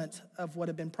fulfillment of what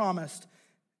had been promised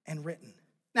and written.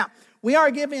 Now, we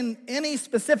aren't giving any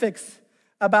specifics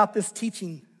about this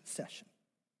teaching session.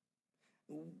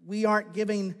 We aren't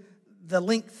giving the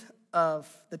length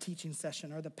of the teaching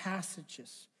session or the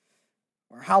passages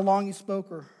or how long he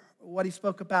spoke or what he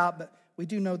spoke about, but we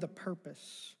do know the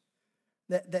purpose.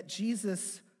 That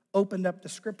Jesus opened up the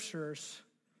scriptures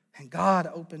and God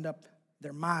opened up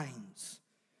their minds.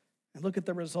 And look at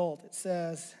the result. It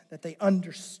says that they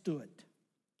understood.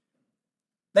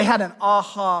 They had an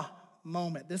aha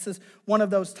moment. This is one of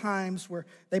those times where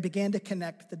they began to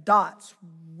connect the dots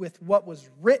with what was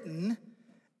written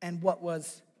and what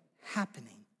was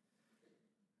happening.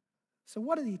 So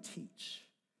what did he teach?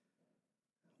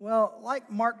 Well,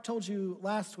 like Mark told you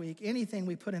last week, anything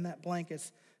we put in that blank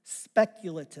is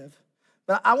speculative.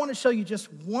 But I want to show you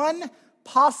just one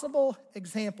possible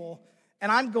example,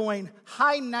 and I'm going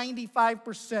high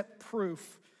 95%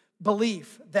 proof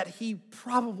belief that he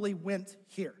probably went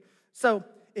here. So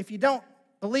if you don't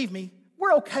believe me,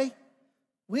 we're okay.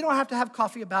 We don't have to have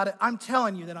coffee about it. I'm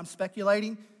telling you that I'm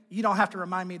speculating. You don't have to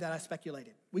remind me that I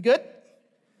speculated. We good?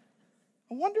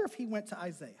 I wonder if he went to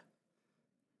Isaiah.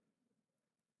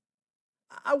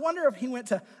 I wonder if he went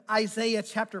to Isaiah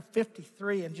chapter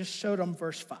 53 and just showed him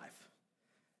verse 5.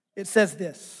 It says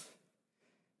this,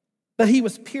 "But he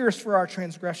was pierced for our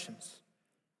transgressions.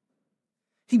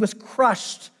 He was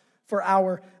crushed for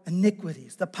our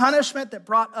iniquities. The punishment that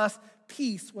brought us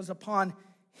peace was upon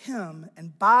him,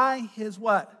 and by his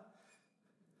what?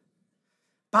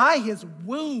 By his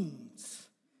wounds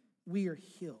we are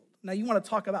healed." Now you want to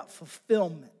talk about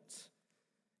fulfillment.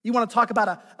 You want to talk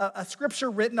about a scripture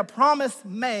written, a promise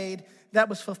made that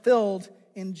was fulfilled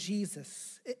in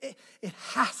Jesus. It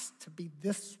has to be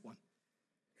this one.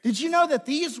 Did you know that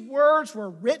these words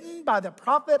were written by the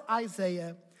prophet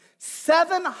Isaiah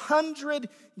 700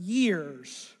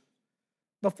 years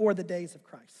before the days of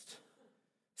Christ?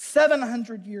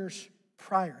 700 years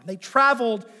prior. They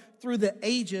traveled through the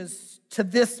ages to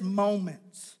this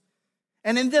moment.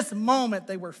 And in this moment,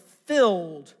 they were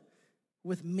filled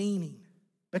with meaning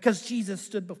because Jesus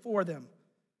stood before them,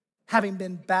 having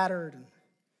been battered and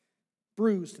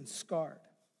bruised and scarred.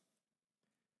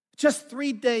 Just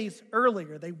 3 days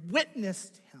earlier, they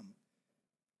witnessed him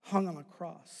hung on a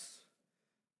cross.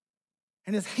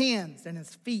 And his hands and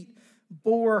his feet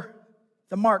bore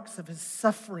the marks of his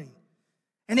suffering.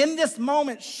 And in this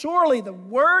moment, surely the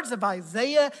words of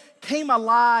Isaiah came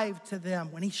alive to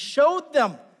them when he showed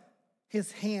them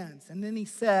his hands. And then he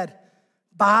said,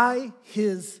 "By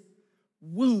his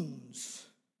wounds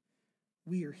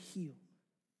we are healed."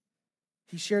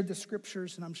 He shared the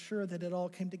scriptures, and I'm sure that it all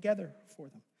came together for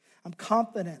them. I'm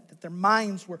confident that their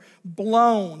minds were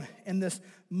blown in this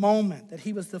moment, that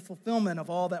he was the fulfillment of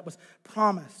all that was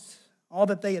promised, all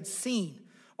that they had seen,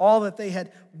 all that they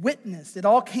had witnessed. It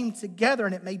all came together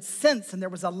and it made sense, and there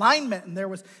was alignment and there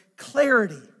was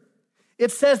clarity.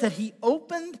 It says that he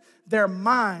opened their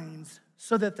minds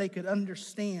so that they could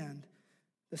understand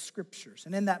the scriptures.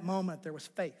 And in that moment, there was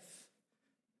faith,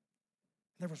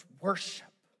 there was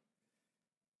worship,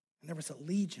 and there was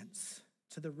allegiance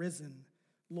to the risen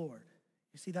Lord.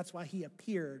 You see, that's why he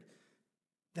appeared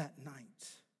that night.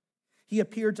 He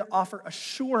appeared to offer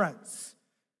assurance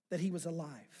that he was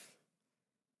alive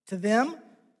to them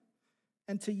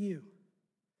and to you.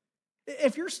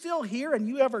 If you're still here and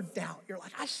you ever doubt, you're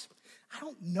like, I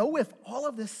don't know if all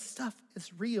of this stuff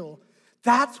is real.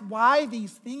 That's why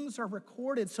these things are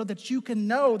recorded, so that you can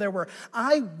know there were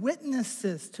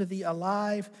eyewitnesses to the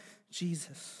alive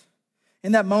Jesus.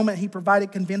 In that moment, he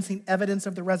provided convincing evidence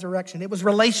of the resurrection. It was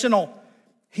relational.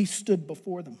 He stood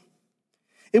before them.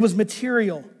 It was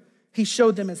material. He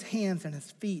showed them his hands and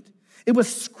his feet. It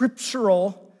was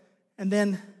scriptural, and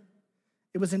then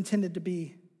it was intended to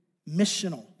be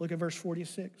missional. Look at verse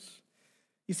 46.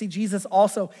 You see, Jesus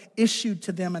also issued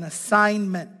to them an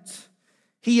assignment.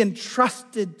 He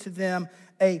entrusted to them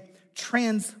a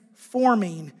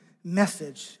transforming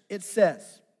message. It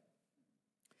says,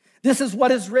 "This is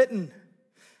what is written.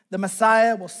 The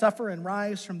Messiah will suffer and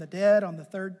rise from the dead on the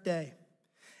third day.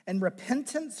 And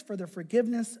repentance for the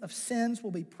forgiveness of sins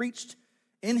will be preached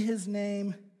in his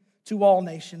name to all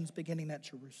nations, beginning at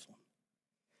Jerusalem.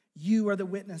 You are the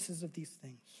witnesses of these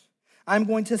things. I'm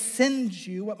going to send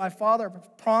you what my Father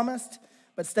promised,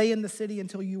 but stay in the city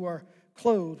until you are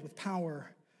clothed with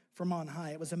power from on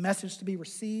high." It was a message to be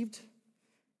received,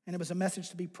 and it was a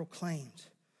message to be proclaimed.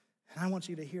 And I want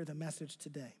you to hear the message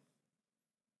today.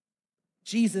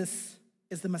 Jesus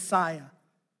is the Messiah,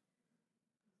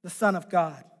 the Son of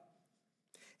God.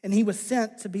 And he was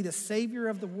sent to be the Savior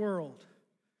of the world.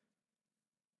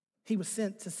 He was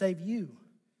sent to save you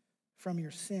from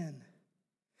your sin.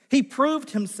 He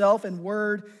proved himself in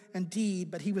word and deed,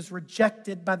 but he was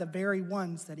rejected by the very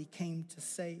ones that he came to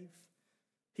save.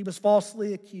 He was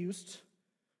falsely accused,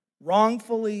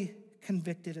 wrongfully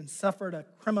convicted, and suffered a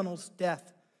criminal's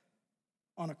death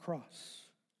on a cross.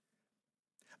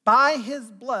 By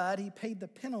his blood, he paid the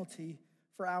penalty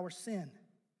for our sin.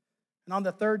 And on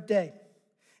the third day,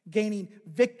 gaining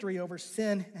victory over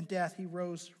sin and death, he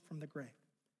rose from the grave.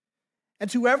 And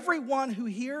to everyone who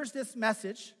hears this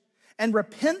message and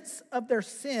repents of their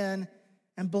sin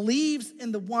and believes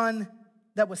in the one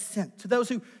that was sent, to those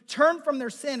who turn from their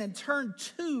sin and turn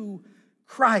to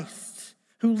Christ,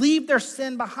 who leave their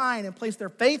sin behind and place their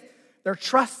faith, their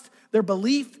trust, their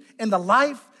belief in the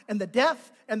life and the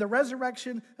death and the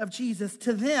resurrection of Jesus,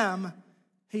 to them,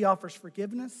 he offers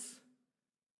forgiveness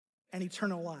and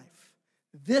eternal life.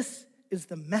 This is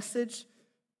the message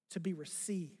to be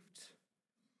received.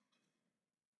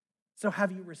 So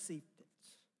have you received it?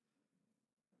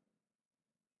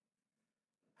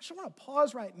 I just want to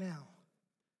pause right now.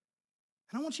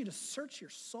 And I want you to search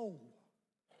your soul.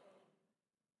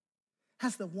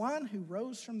 Has the one who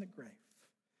rose from the grave,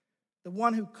 the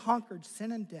one who conquered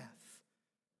sin and death,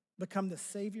 become the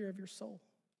Savior of your soul?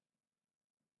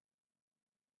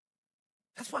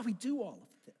 That's why we do all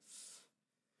of this.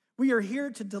 We are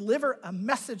here to deliver a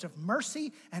message of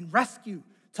mercy and rescue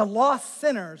to lost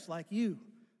sinners like you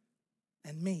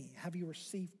and me. Have you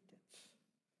received it?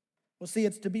 Well, see,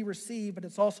 it's to be received, but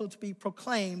it's also to be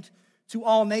proclaimed to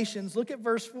all nations. Look at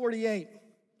verse 48.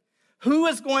 Who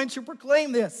is going to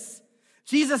proclaim this?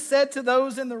 Jesus said to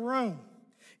those in the room,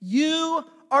 you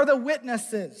are the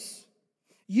witnesses.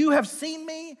 You have seen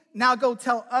me, now go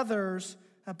tell others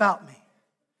about me.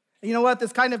 You know what?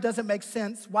 This kind of doesn't make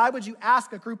sense. Why would you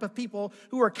ask a group of people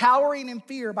who are cowering in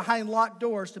fear behind locked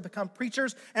doors to become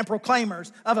preachers and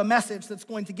proclaimers of a message that's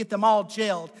going to get them all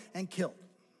jailed and killed?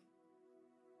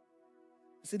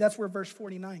 See, that's where verse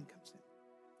 49 comes in.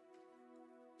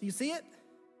 Do you see it?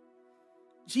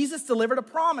 Jesus delivered a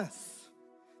promise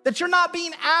that you're not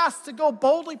being asked to go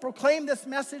boldly proclaim this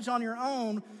message on your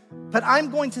own, but I'm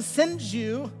going to send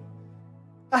you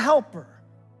a helper.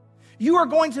 You are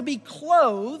going to be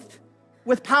clothed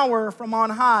with power from on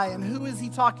high. And who is he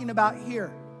talking about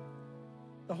here?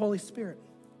 The Holy Spirit.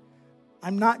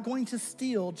 I'm not going to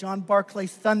steal John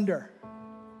Barclay's thunder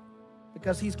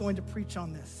because he's going to preach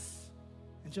on this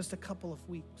in just a couple of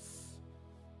weeks.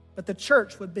 But the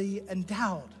church would be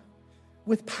endowed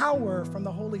with power from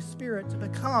the Holy Spirit to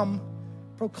become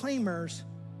proclaimers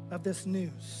of this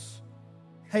news.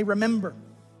 Hey, remember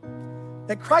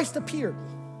that Christ appeared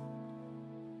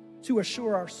to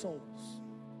assure our souls,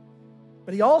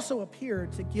 but he also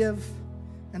appeared to give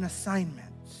an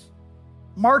assignment,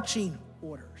 marching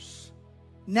orders,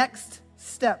 next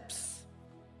steps,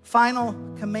 final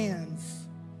commands,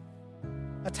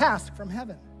 a task from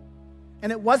heaven.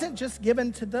 And it wasn't just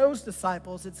given to those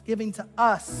disciples, it's given to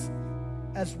us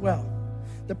as well.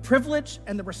 The privilege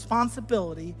and the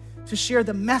responsibility to share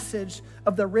the message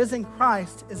of the risen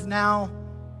Christ is now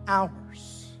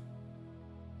ours.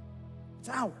 It's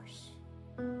ours.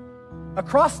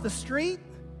 Across the street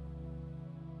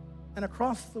and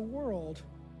across the world,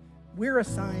 we're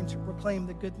assigned to proclaim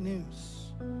the good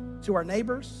news to our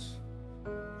neighbors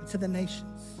and to the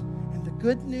nations. And the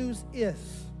good news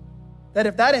is that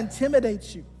if that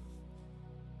intimidates you,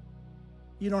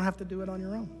 you don't have to do it on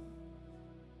your own.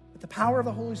 But the power of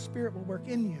the Holy Spirit will work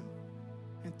in you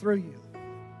and through you.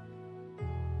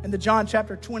 In the John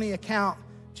chapter 20 account,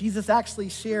 Jesus actually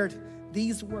shared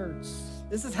these words.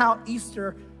 This is how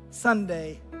Easter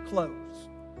Sunday closed.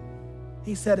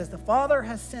 He said, as the Father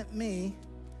has sent me,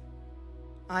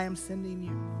 I am sending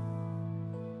you.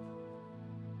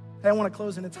 Hey, I want to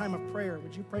close in a time of prayer.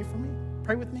 Would you pray for me?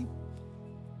 Pray with me?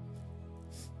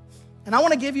 And I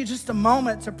want to give you just a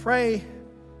moment to pray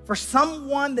for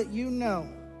someone that you know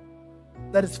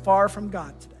that is far from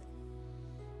God today.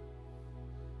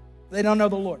 They don't know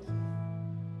the Lord.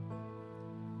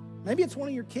 Maybe it's one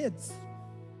of your kids.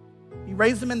 You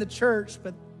raised them in the church,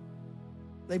 but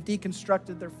they've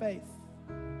deconstructed their faith.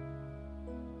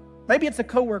 Maybe it's a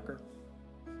coworker.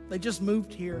 They just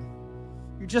moved here.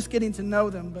 You're just getting to know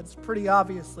them, but it's pretty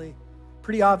obvious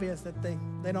that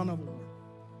they don't know the Lord.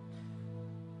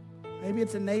 Maybe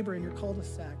it's a neighbor in your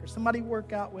cul-de-sac or somebody you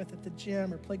work out with at the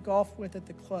gym or play golf with at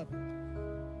the club.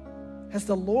 Has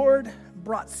the Lord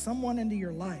brought someone into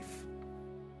your life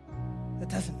that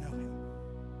doesn't know him?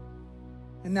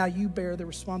 And now you bear the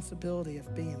responsibility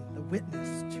of being the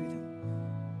witness to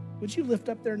them. Would you lift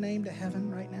up their name to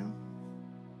heaven right now?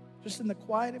 Just in the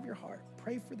quiet of your heart,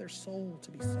 pray for their soul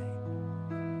to be saved.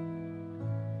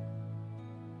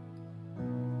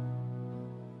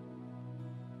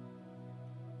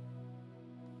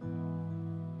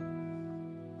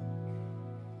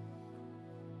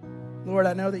 Lord,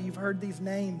 I know that you've heard these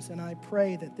names, and I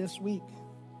pray that this week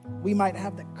we might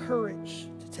have the courage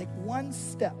to take one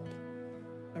step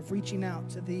of reaching out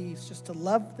to these, just to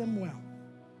love them well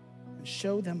and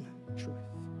show them truth.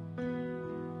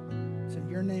 It's in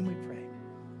your name we pray.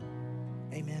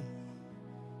 Amen.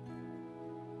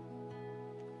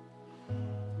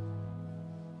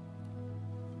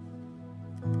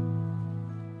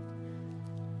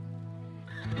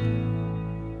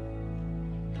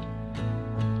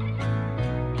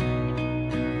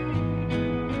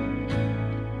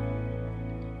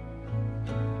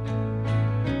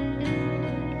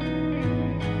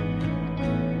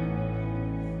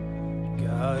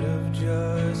 God of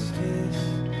justice,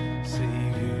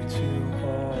 Savior to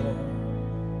all,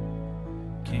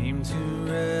 came to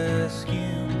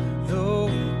rescue the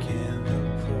weak and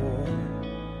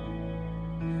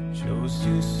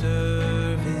to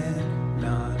serve and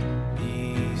not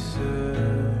be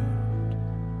served.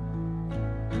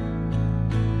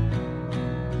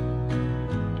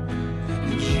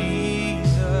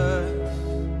 Jesus,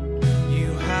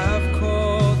 you have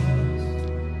called us.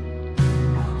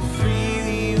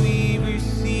 Freely we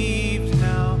received,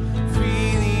 now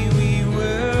freely we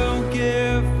will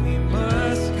give. We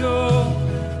must go,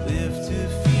 live to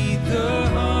feed the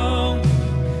hungry,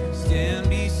 stand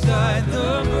beside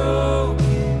the broken.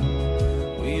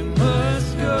 We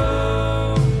must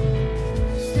go,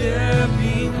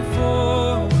 stepping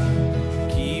forward,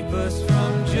 keep us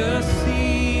from just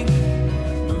seeing,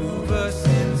 move us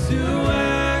into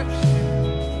action.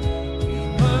 We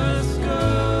must go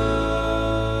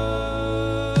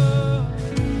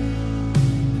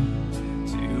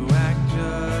to act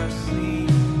justly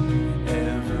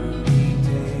every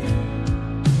day,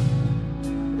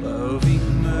 loving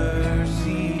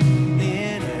mercy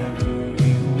in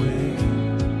every way,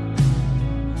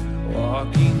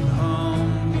 walking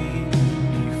humbly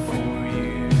before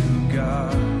you,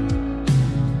 God.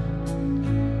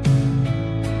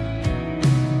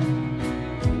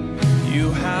 You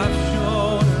have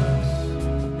shown us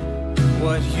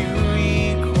what you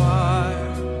require.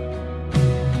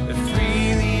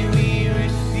 Freely we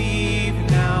receive,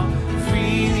 now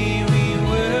freely we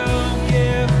will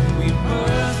give. We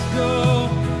must go,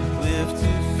 live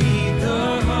to feed the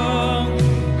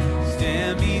hungry,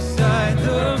 stand beside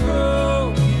the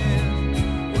broken.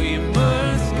 We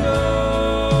must go,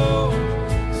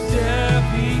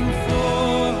 stepping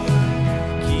forward,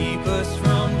 keep us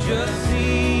from just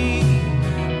seeing,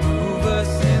 move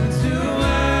us into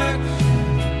action.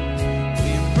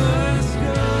 We must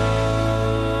go.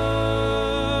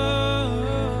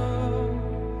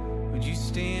 Would you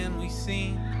stand? We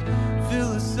sing.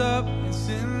 Fill us up and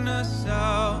send us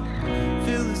out.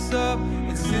 Fill us up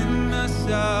and send us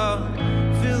out.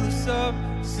 Fill us up,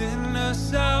 send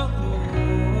us out,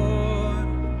 Lord.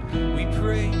 We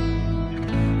pray.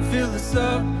 Fill us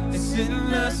up and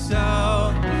send us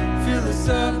out. Fill us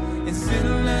up and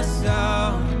send us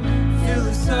out. Fill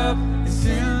us up and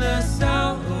send us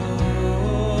out,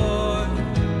 Lord.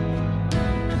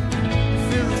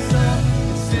 Fill us up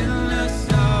and send us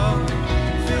out.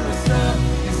 Fill us up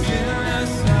and send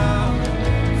us out.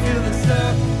 Fill us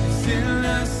up and send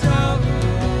us out,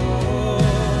 Lord.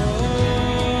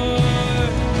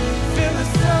 Fill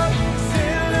us up and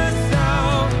send us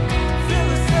out. Fill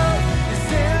us up and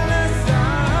send us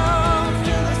out.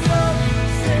 Fill us up and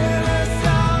send us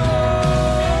out,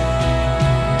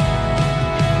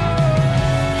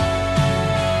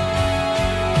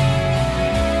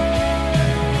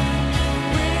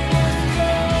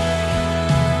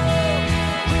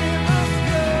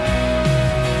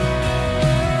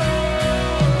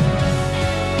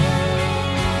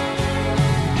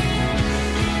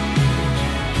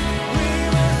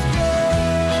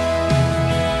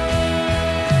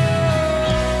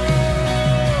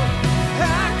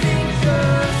 acting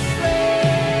justly,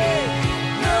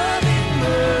 loving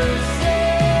mercy.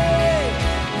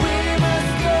 We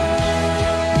must go,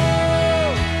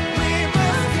 we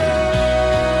must go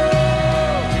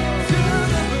to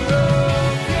the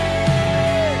broken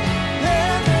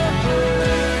and the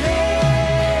hurting.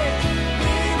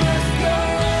 We must go,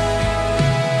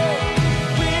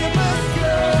 we must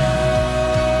go,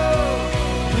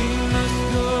 we must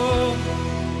go.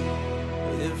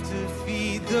 Live to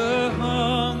feed the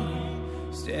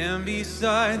hungry, stand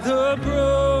beside the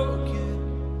broken.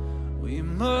 We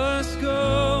must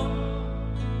go,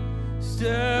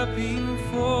 stepping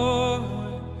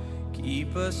forward,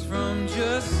 keep us from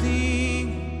just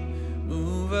seeing,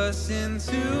 move us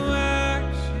into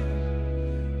action.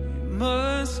 We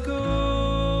must go.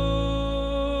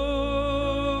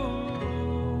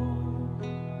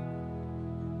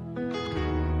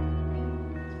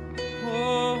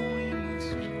 Oh, we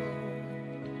must go.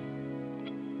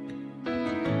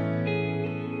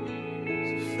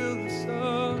 So fill us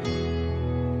up,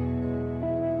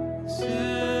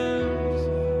 send us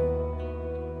out.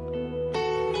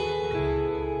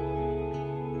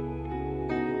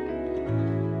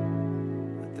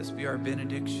 Let this be our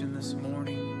benediction this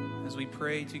morning as we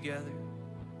pray together.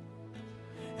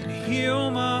 And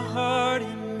heal my heart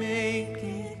and make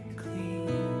it clean,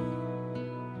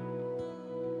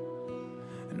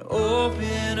 and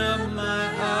open up my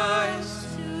eyes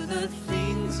to the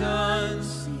things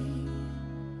unseen,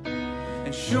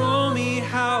 and show me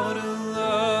how to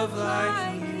love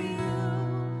like you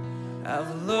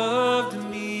have loved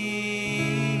me.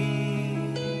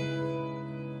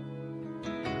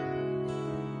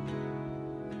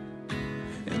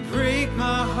 And break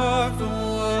my heart for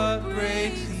what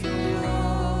breaks your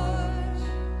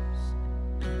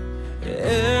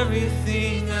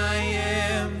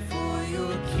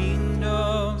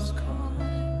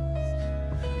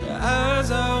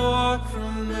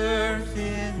from earth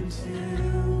into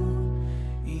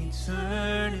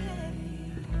eternity.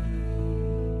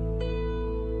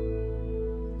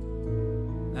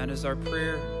 That is our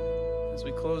prayer. As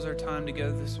we close our time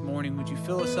together this morning, would you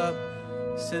fill us up,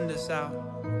 send us out?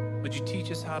 Would you teach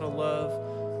us how to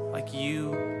love like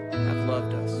you have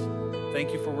loved us?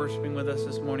 Thank you for worshiping with us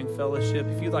this morning, fellowship.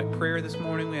 If you'd like prayer this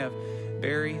morning, we have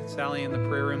Barry and Sally in the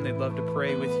prayer room. They'd love to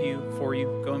pray with you, for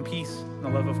you. Go in peace in the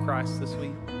love of Christ this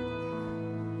week.